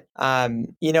think that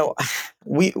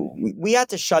we had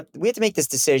to make this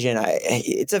decision.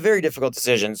 It's a very difficult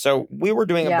decision. So we were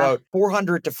doing about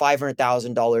 $400,000 to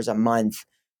 $500,000 a month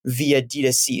via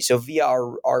D2C. So via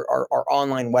our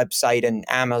online website and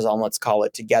Amazon, let's call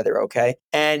it, together. Okay.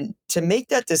 And to make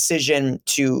that decision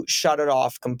to shut it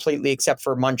off completely, except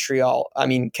for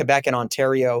Quebec and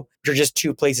Ontario, which are just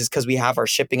two places because we have our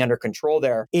shipping under control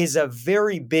there, is a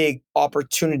very big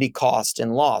opportunity cost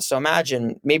and loss. So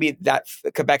imagine maybe that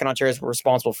Quebec and Ontario were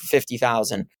responsible for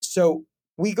 $50,000. So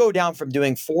we go down from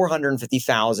doing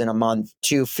 $450,000 a month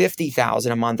to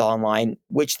 $50,000 a month online,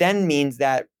 which then means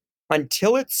that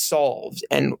until it's solved,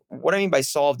 and what I mean by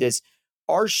solved is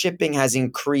our shipping has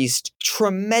increased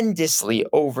tremendously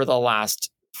over the last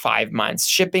 5 months.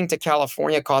 Shipping to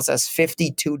California costs us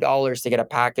 $52 to get a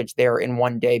package there in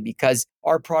one day because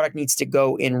our product needs to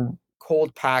go in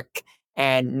cold pack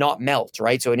and not melt,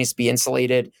 right? So it needs to be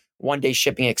insulated, 1-day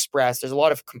shipping express. There's a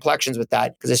lot of complexions with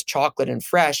that because it's chocolate and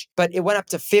fresh, but it went up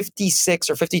to $56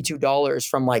 or $52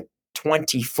 from like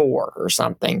 24 or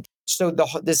something. So the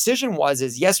decision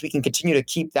is yes, we can continue to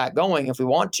keep that going if we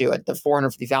want to at the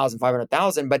 450,000,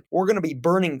 500,000, but we're going to be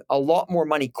burning a lot more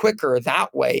money quicker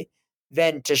that way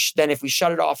than if we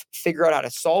shut it off, figure out how to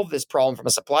solve this problem from a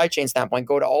supply chain standpoint,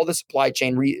 go to all the supply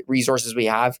chain resources we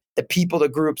have, the people, the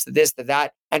groups, the this, the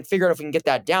that, and figure out if we can get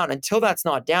that down. Until that's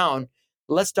not down,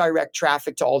 let's direct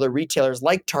traffic to all the retailers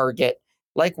like Target,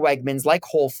 like Wegmans, like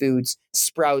Whole Foods,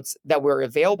 Sprouts that we're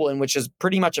available in, which is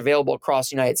pretty much available across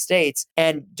the United States,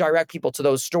 and direct people to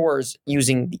those stores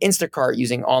using the Instacart,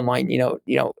 using online,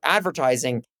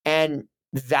 advertising. And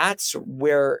that's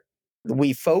where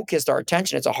we focused our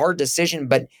attention. It's a hard decision,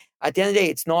 but at the end of the day,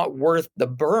 it's not worth the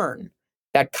burn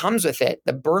that comes with it.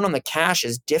 The burn on the cash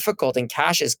is difficult, and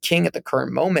cash is king at the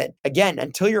current moment. Again,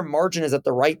 until your margin is at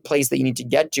the right place that you need to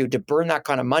get to burn that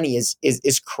kind of money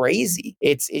is crazy.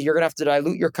 You're going to have to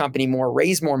dilute your company more,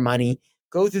 raise more money,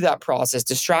 go through that process,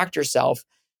 distract yourself.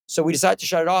 So we decided to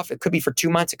shut it off. It could be for 2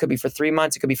 months. It could be for 3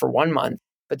 months. It could be for 1 month.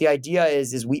 But the idea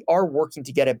is we are working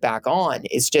to get it back on.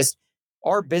 It's just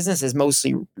our business is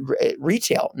mostly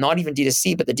retail, not even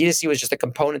D2C, but the D2C was just a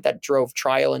component that drove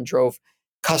trial and drove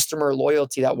customer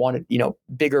loyalty that wanted,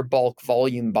 bigger bulk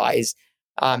volume buys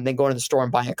than going to the store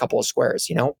and buying a couple of squares,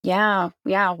 Yeah.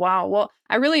 Wow. Well,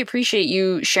 I really appreciate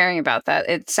you sharing about that.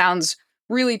 It sounds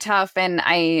really tough. And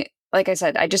like I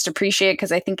said, I just appreciate it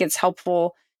because I think it's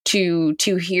helpful to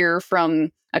hear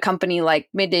from a company like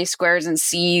Midday Squares and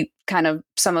see kind of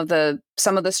some of the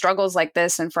struggles like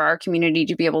this, and for our community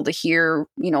to be able to hear,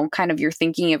 kind of your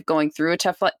thinking of going through a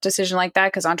tough decision like that,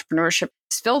 because entrepreneurship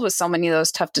is filled with so many of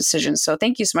those tough decisions. So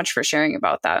thank you so much for sharing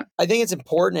about that. I think it's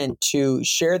important to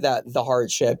share the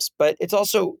hardships, but it's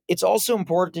also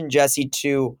important, Jesse,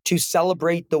 to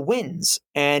celebrate the wins,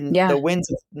 and the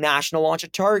wins of national launch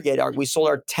at Target. We sold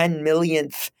our 10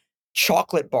 millionth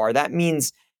chocolate bar. That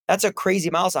means that's a crazy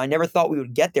milestone. I never thought we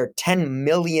would get there. 10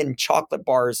 million chocolate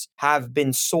bars have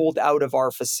been sold out of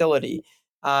our facility,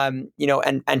 and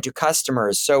to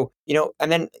customers. So,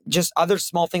 and then just other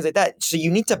small things like that. So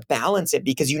you need to balance it,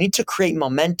 because you need to create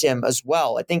momentum as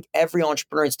well. I think every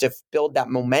entrepreneur needs to build that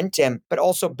momentum, but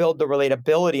also build the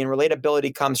relatability. And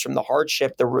relatability comes from the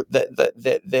hardship,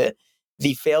 the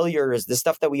failures, the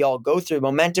stuff that we all go through.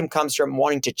 Momentum comes from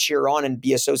wanting to cheer on and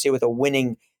be associated with a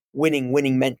winning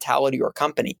mentality or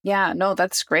company. Yeah, no,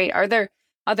 that's great. Are there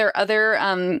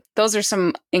other those are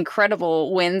some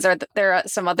incredible wins. Are there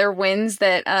some other wins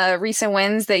that recent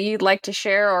wins that you'd like to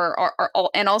share, or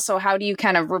and also how do you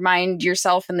kind of remind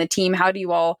yourself and the team, how do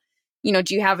you all, do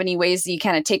you have any ways that you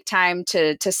kind of take time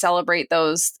to celebrate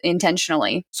those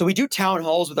intentionally? So we do town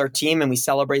halls with our team, and we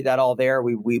celebrate that all there.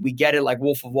 We get it like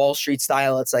Wolf of Wall Street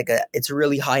style. It's like it's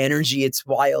really high energy. It's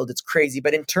wild. It's crazy.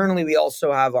 But internally, we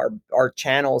also have our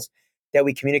channels that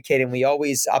we communicate, and we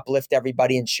always uplift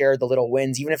everybody and share the little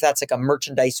wins, even if that's like a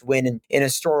merchandise win in a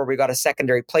store where we got a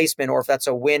secondary placement, or if that's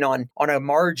a win on a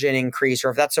margin increase, or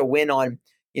if that's a win on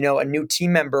a new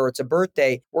team member, or it's a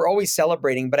birthday. We're always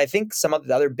celebrating. But I think some of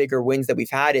the other bigger wins that we've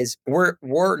had is we're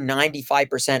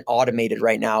 95% automated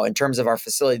right now in terms of our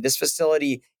facility. This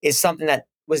facility is something that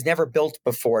was never built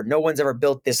before. No one's ever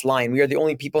built this line. We are the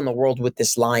only people in the world with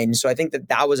this line. So I think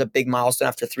that was a big milestone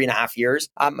after 3.5 years.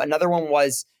 Another one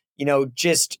was,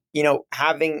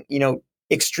 having,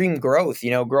 extreme growth,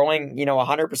 growing,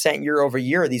 100% year over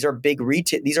year. These are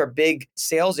big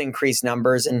sales increase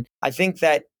numbers. And I think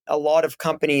that a lot of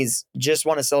companies just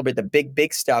want to celebrate the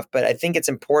big stuff, but I think it's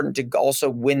important to also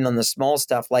win on the small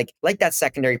stuff, like that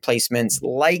secondary placements,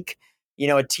 like,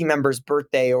 a team member's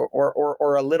birthday,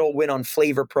 or a little win on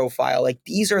flavor profile. Like,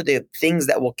 these are the things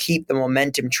that will keep the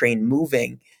momentum train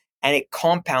moving, and it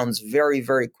compounds very,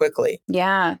 very quickly.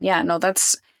 Yeah. No,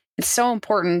 it's so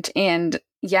important. And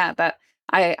that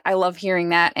I love hearing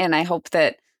that. And I hope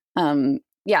that,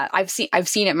 I've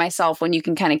seen it myself. When you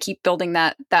can kind of keep building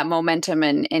that momentum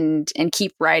and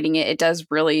keep riding it, it does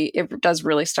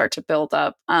really start to build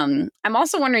up. I'm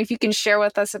also wondering if you can share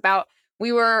with us about,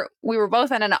 we were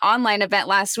both at an online event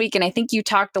last week, and I think you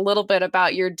talked a little bit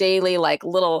about your daily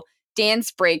little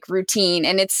dance break routine,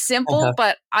 and it's simple,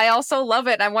 but I also love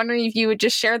it. I'm wondering if you would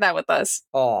just share that with us.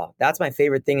 Oh, that's my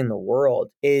favorite thing in the world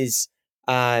is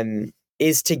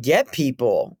to get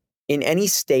people in any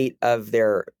state of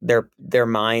their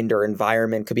mind or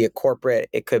environment. It could be a corporate,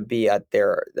 it could be at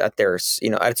their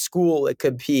at school, it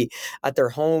could be at their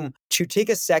home, to take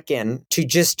a second to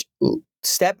just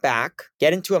step back,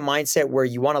 get into a mindset where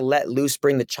you want to let loose,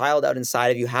 bring the child out inside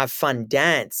of you, have fun,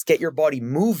 dance, get your body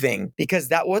moving, because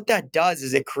what that does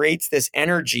is it creates this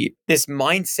energy, this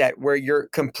mindset where you're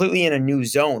completely in a new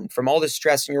zone from all the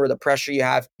stress and the pressure you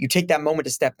have. You take that moment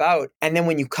to step out, and then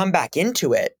when you come back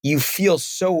into it, you feel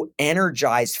so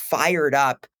energized, fired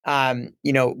up,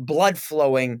 blood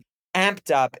flowing,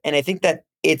 amped up. And I think that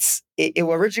it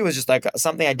originally was just like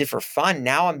something I did for fun.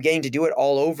 Now I'm getting to do it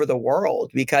all over the world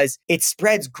because it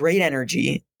spreads great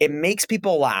energy. It makes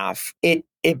people laugh. It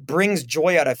brings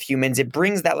joy out of humans. It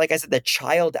brings that, like I said, the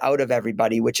child out of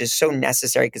everybody, which is so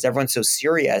necessary because everyone's so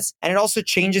serious. And it also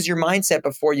changes your mindset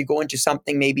before you go into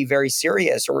something maybe very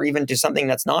serious, or even to something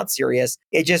that's not serious.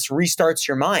 It just restarts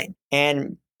your mind.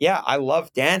 And yeah, I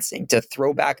love dancing to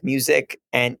throwback music,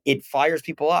 and it fires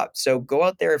people up. So go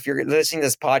out there, if you're listening to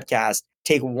this podcast,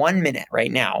 take 1 minute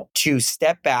right now to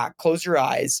step back, close your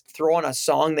eyes, throw on a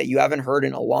song that you haven't heard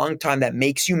in a long time that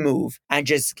makes you move, and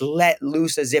just let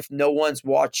loose as if no one's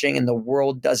watching and the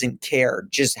world doesn't care.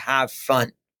 Just have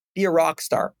fun. Be a rock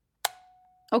star.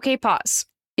 Okay, pause.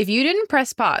 If you didn't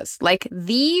press pause, like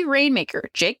the Rainmaker,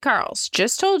 Jake Karls,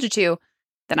 just told you to,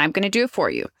 then I'm going to do it for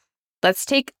you. Let's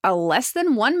take a less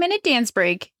than 1 minute dance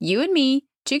break, you and me,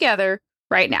 together,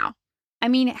 right now. I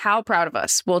mean, how proud of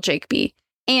us will Jake be?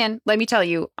 And let me tell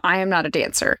you, I am not a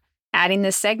dancer. Adding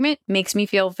this segment makes me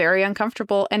feel very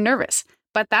uncomfortable and nervous,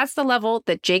 but that's the level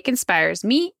that Jake inspires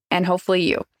me and hopefully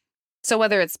you. So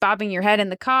whether it's bobbing your head in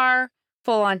the car,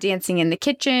 full on dancing in the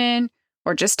kitchen,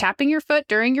 or just tapping your foot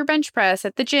during your bench press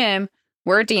at the gym,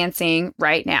 we're dancing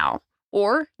right now.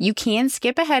 Or you can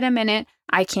skip ahead a minute.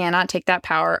 I cannot take that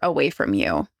power away from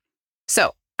you.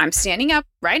 So I'm standing up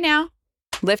right now.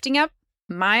 lifting up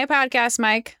my podcast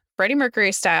mic, Freddie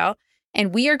Mercury style,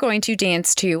 and we are going to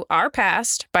dance to Our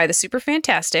Past by the Super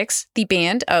Fantastics, the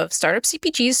band of Startup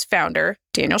CPG's founder,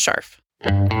 Daniel Scharf.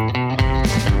 All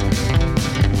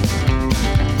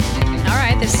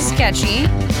right, this is catchy.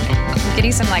 I'm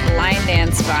getting some like line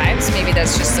dance vibes. Maybe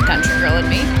that's just the country girl in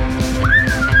me.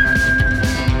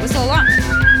 Whistle along.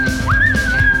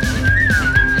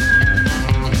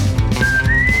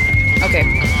 Okay,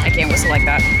 I can't whistle like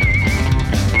that.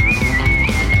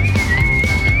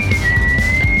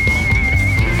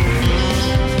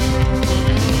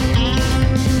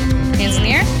 Hands in the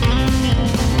air.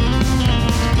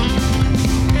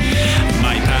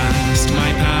 My past,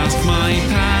 my past, my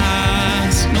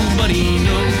past. Nobody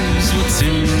knows what's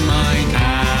in my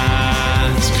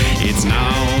past. It's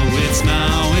now, it's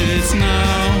now, it's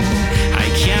now. I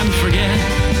can't forget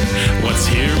what's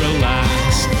here at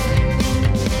last.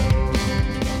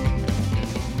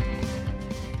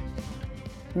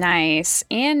 Nice.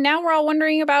 And now we're all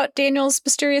wondering about Daniel's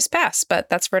mysterious past, but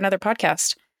that's for another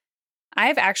podcast.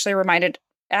 I've actually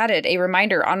added a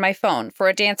reminder on my phone for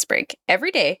a dance break every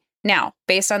day now,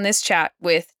 based on this chat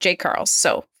with Jay Karls.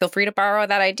 So feel free to borrow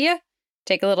that idea,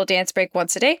 take a little dance break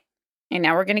once a day, and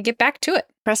now we're going to get back to it.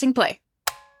 Pressing play.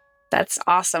 That's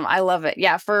awesome. I love it.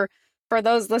 Yeah, for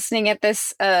those listening at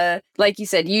this, like you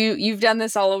said, you've done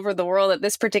this all over the world at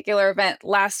this particular event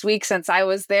last week since I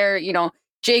was there. You know,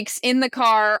 Jake's in the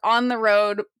car on the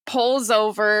road, pulls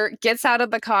over, gets out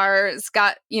of the car,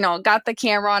 got the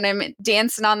camera on him,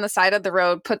 dancing on the side of the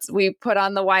road. We put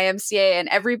on the YMCA, and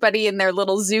everybody in their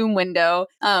little Zoom window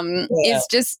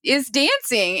is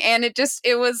dancing, and it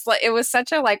was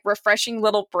such a like refreshing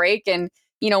little break. And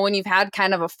when you've had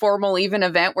kind of a formal even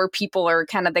event where people are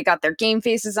they got their game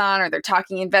faces on or they're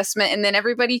talking investment, and then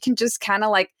everybody can just kind of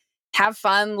like have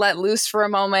fun, let loose for a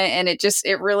moment, and it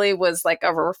really was like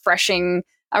a refreshing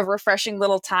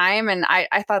little time. And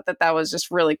I thought that was just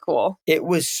really cool. It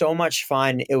was so much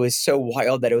fun. It was so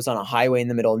wild that it was on a highway in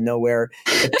the middle of nowhere.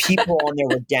 The people on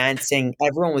there were dancing.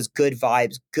 Everyone was good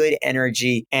vibes, good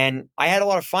energy. And I had a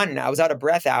lot of fun. I was out of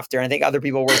breath after, and I think other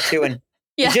people were too. And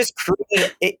yeah. It just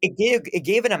created, it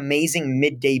gave an amazing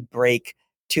midday break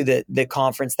to the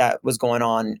conference that was going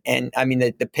on. And I mean,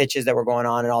 the pitches that were going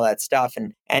on and all that stuff.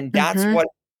 And that's what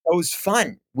was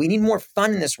fun. We need more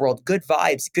fun in this world. Good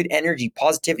vibes, good energy,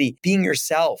 positivity, being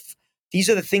yourself. These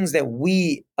are the things that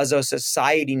we as a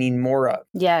society need more of.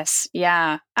 Yes.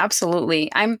 Yeah, absolutely.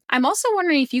 I'm also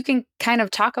wondering if you can kind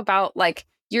of talk about like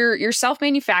you're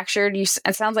self-manufactured.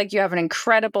 It sounds like you have an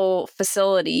incredible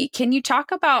facility. Can you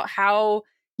talk about how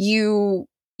you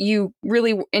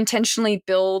really intentionally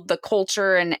build the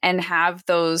culture and have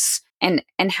those and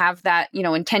have that,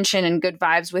 intention and good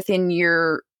vibes within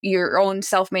your own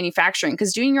self-manufacturing?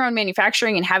 Because doing your own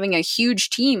manufacturing and having a huge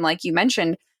team, like you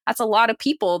mentioned, that's a lot of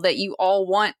people that you all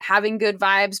want having good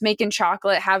vibes, making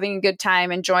chocolate, having a good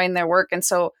time, enjoying their work. And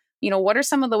so, what are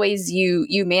some of the ways you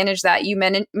manage that? You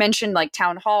mentioned like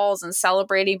town halls and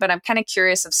celebrating, but I'm kind of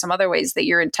curious of some other ways that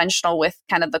you're intentional with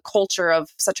kind of the culture of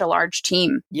such a large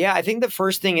team. Yeah, I think the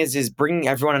first thing is bringing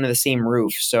everyone under the same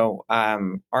roof. So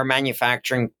our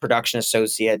manufacturing production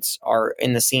associates are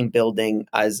in the same building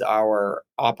as our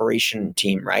operation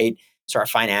team, right? So our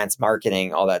finance,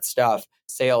 marketing, all that stuff,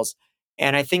 sales.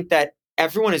 And I think that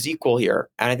everyone is equal here.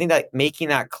 And I think that making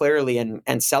that clearly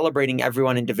and celebrating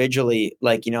everyone individually,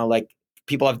 like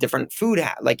people have different food,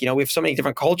 we have so many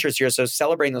different cultures here. So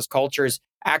celebrating those cultures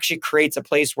actually creates a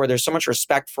place where there's so much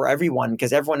respect for everyone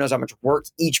because everyone knows how much work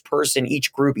each person,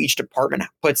 each group, each department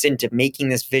puts into making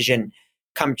this vision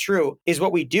come true is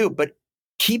what we do. But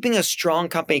keeping a strong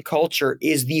company culture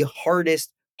is the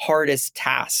hardest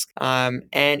task.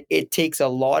 And it takes a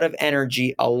lot of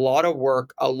energy, a lot of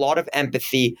work, a lot of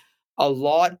empathy, a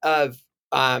lot of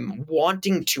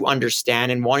wanting to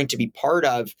understand and wanting to be part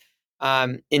of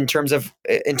in terms of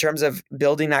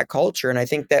building that culture. And I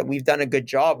think that we've done a good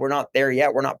job. We're not there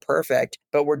yet. We're not perfect,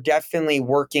 but we're definitely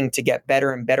working to get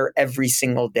better and better every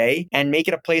single day and make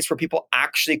it a place where people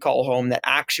actually call home, that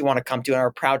actually want to come to and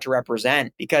are proud to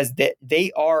represent, because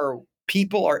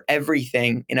people are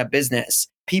everything in a business.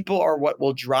 People are what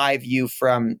will drive you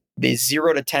from the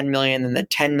 0 to 10 million and the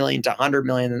 10 million to 100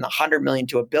 million and the 100 million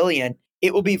to a billion.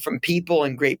 It will be from people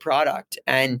and great product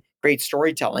and great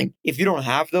storytelling. If you don't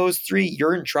have those three,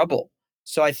 you're in trouble.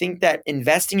 So I think that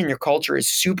investing in your culture is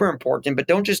super important, but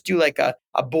don't just do like a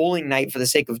bowling night for the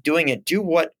sake of doing it. Do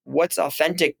what's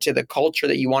authentic to the culture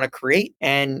that you want to create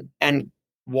and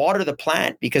water the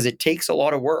plant, because it takes a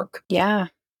lot of work. Yeah.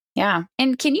 Yeah.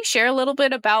 And can you share a little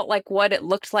bit about like what it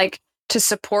looked like to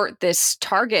support this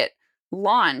target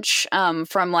launch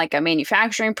from like a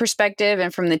manufacturing perspective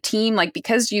and from the team? Like,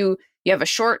 because you have a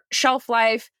short shelf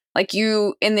life,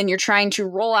 and then you're trying to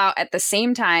roll out at the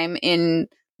same time in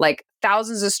like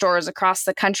thousands of stores across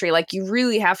the country. Like, you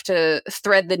really have to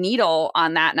thread the needle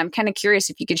on that. And I'm kind of curious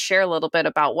if you could share a little bit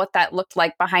about what that looked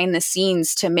like behind the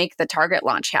scenes to make the Target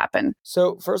launch happen.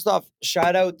 So first off,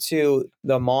 shout out to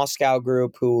the Moscow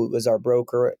group, who is our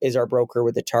broker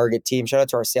with the Target team. Shout out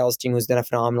to our sales team, who's done a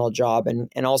phenomenal job.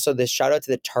 And also this shout out to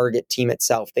the Target team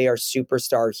itself. They are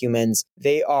superstar humans.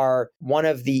 They are one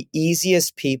of the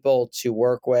easiest people to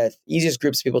work with, easiest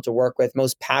groups of people to work with,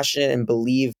 most passionate and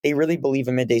they really believe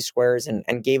in Midday Squares,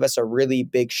 and gave us a really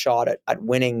big shot at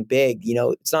winning big. You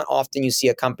know, it's not often you see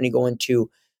a company go into,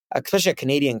 especially a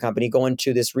Canadian company, go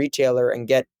into this retailer and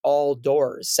get all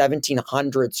doors,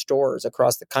 1,700 stores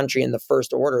across the country in the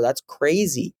first order. That's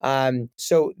crazy.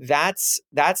 So that's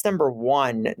number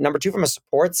one. Number two, from a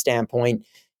support standpoint,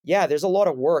 yeah, there's a lot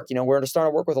of work. You know, we're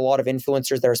starting to work with a lot of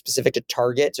influencers that are specific to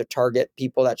Target, to target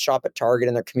people that shop at Target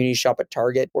and their community shop at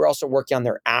Target. We're also working on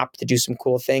their app to do some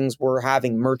cool things. We're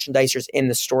having merchandisers in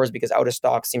the stores because out of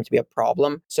stock seems to be a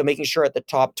problem. So making sure at the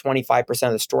top 25%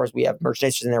 of the stores, we have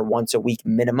merchandisers in there once a week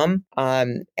minimum.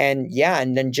 And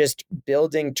then just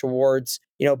building towards,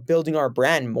 building our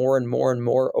brand more and more and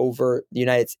more over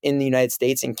in the United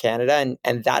States and Canada.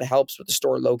 And that helps with the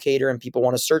store locator and people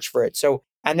want to search for it. So,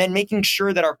 and then making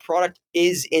sure that our product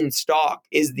is in stock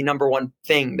is the number one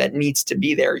thing that needs to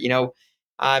be there.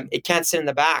 It can't sit in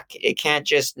the back. It can't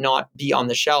just not be on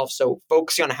the shelf. So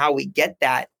focusing on how we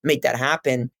make that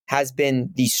happen has been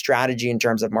the strategy in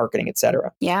terms of marketing, et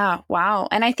cetera. Yeah. Wow.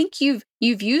 And I think you've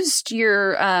used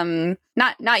your,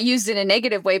 not used in a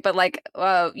negative way, but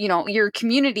your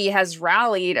community has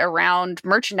rallied around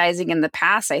merchandising in the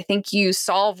past. I think you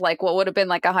solved like what would have been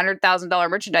like $100,000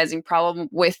 merchandising problem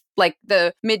with like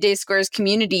the Midday Squares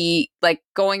community, like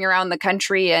going around the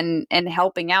country and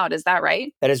helping out. Is that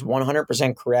right? That is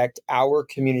 100% correct. Our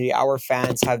community, our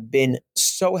fans have been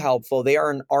so helpful. They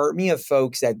are an army of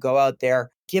folks that go out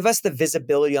there, give us the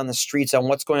visibility on the streets on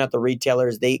what's going on at the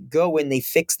retailers. They go in, they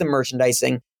fix the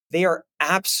merchandising. They are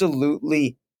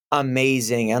absolutely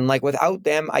amazing. And like without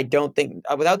them,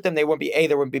 there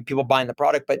wouldn't be people buying the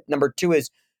product. But number two is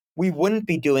we wouldn't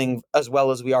be doing as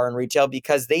well as we are in retail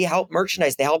because they help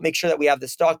merchandise. They help make sure that we have the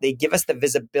stock. They give us the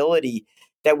visibility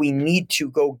that we need to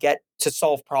go get to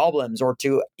solve problems or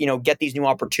to, get these new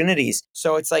opportunities.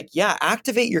 So it's like, yeah,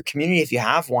 activate your community if you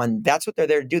have one. That's what they're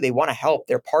there to do. They want to help.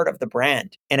 They're part of the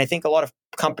brand. And I think a lot of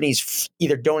companies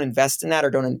either don't invest in that or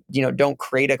don't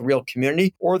create a real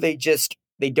community, or they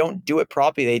don't do it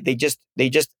properly. They just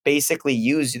basically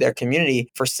use their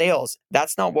community for sales.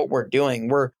 That's not what we're doing.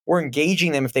 We're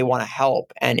engaging them if they want to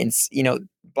help. And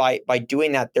by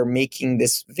doing that, they're making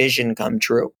this vision come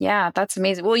true. Yeah, that's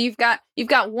amazing. Well, you've got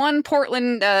one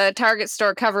Portland Target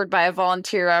store covered by a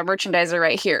volunteer merchandiser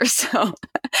right here. So,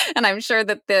 and I'm sure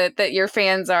that your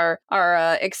fans are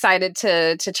excited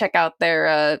to check out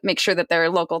make sure that their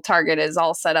local Target is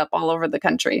all set up all over the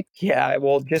country. Yeah,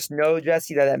 well, just know,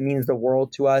 Jesse, that means the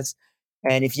world to us.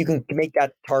 And if you can make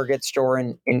that Target store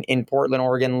in Portland,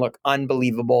 Oregon look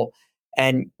unbelievable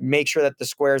and make sure that the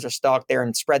squares are stocked there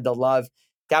and spread the love,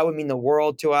 that would mean the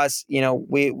world to us.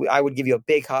 I would give you a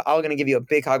big hug. I'm going to give you a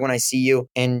big hug when I see you.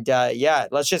 And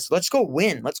let's go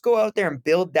win. Let's go out there and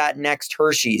build that next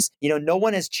Hershey's. No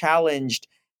one has challenged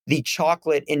the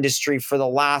chocolate industry for the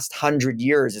last 100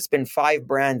 years. It's been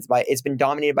it's been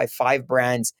dominated by 5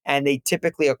 brands, and they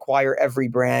typically acquire every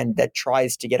brand that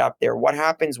tries to get up there. What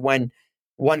happens when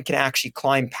one can actually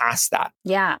climb past that?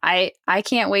 Yeah, I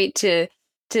can't wait to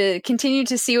continue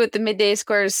to see what the Midday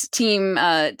Squares team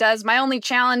does. My only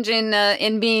challenge in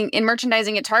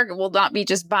merchandising at Target will not be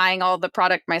just buying all the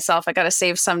product myself. I got to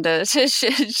save some to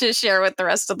share with the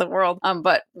rest of the world.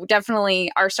 But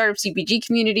definitely our Startup CPG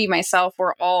community, myself,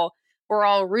 we're all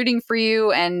rooting for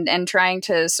you and trying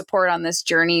to support on this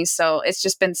journey. So it's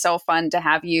just been so fun to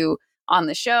have you on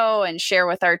the show and share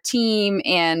with our team.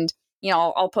 And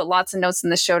I'll put lots of notes in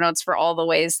the show notes for all the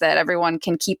ways that everyone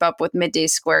can keep up with Midday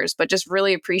Squares, but just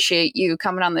really appreciate you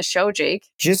coming on the show, Jake.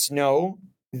 Just know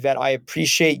that I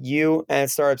appreciate you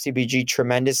and Startup CPG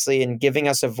tremendously, and giving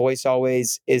us a voice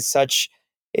always is such,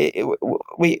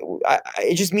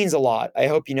 it just means a lot. I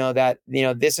hope you know that,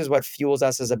 this is what fuels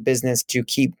us as a business to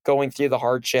keep going through the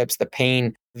hardships, the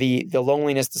pain, the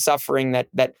loneliness, the suffering that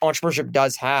entrepreneurship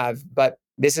does have. But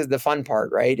this is the fun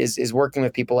part, right? Is working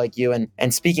with people like you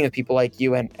and speaking with people like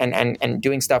you and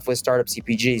doing stuff with Startup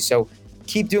CPG. So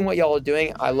keep doing what y'all are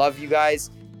doing. I love you guys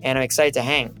and I'm excited to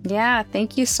hang. Yeah,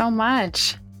 thank you so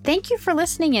much. Thank you for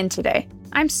listening in today.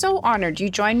 I'm so honored you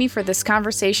joined me for this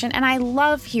conversation, and I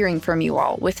love hearing from you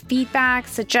all with feedback,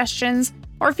 suggestions,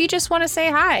 or if you just want to say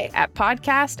hi at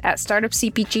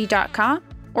podcast@startupcpg.com,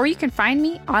 or you can find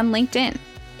me on LinkedIn.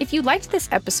 If you liked this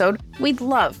episode, we'd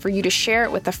love for you to share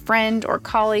it with a friend or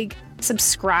colleague,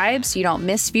 subscribe so you don't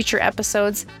miss future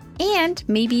episodes, and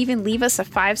maybe even leave us a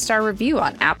 5-star review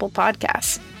on Apple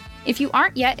Podcasts. If you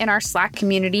aren't yet in our Slack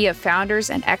community of founders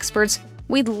and experts,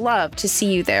 we'd love to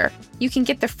see you there. You can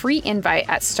get the free invite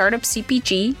at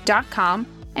startupcpg.com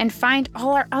and find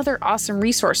all our other awesome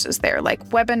resources there, like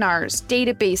webinars,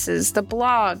 databases, the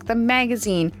blog, the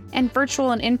magazine, and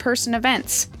virtual and in-person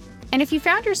events. And if you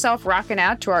found yourself rocking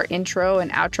out to our intro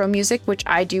and outro music, which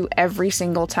I do every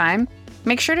single time,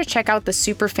 make sure to check out the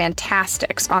Super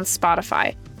Fantastics on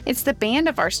Spotify. It's the band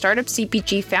of our Startup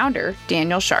CPG founder,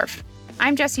 Daniel Scharf.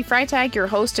 I'm Jessie Freitag, your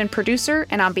host and producer,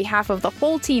 and on behalf of the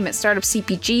whole team at Startup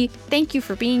CPG, thank you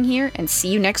for being here and see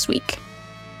you next week.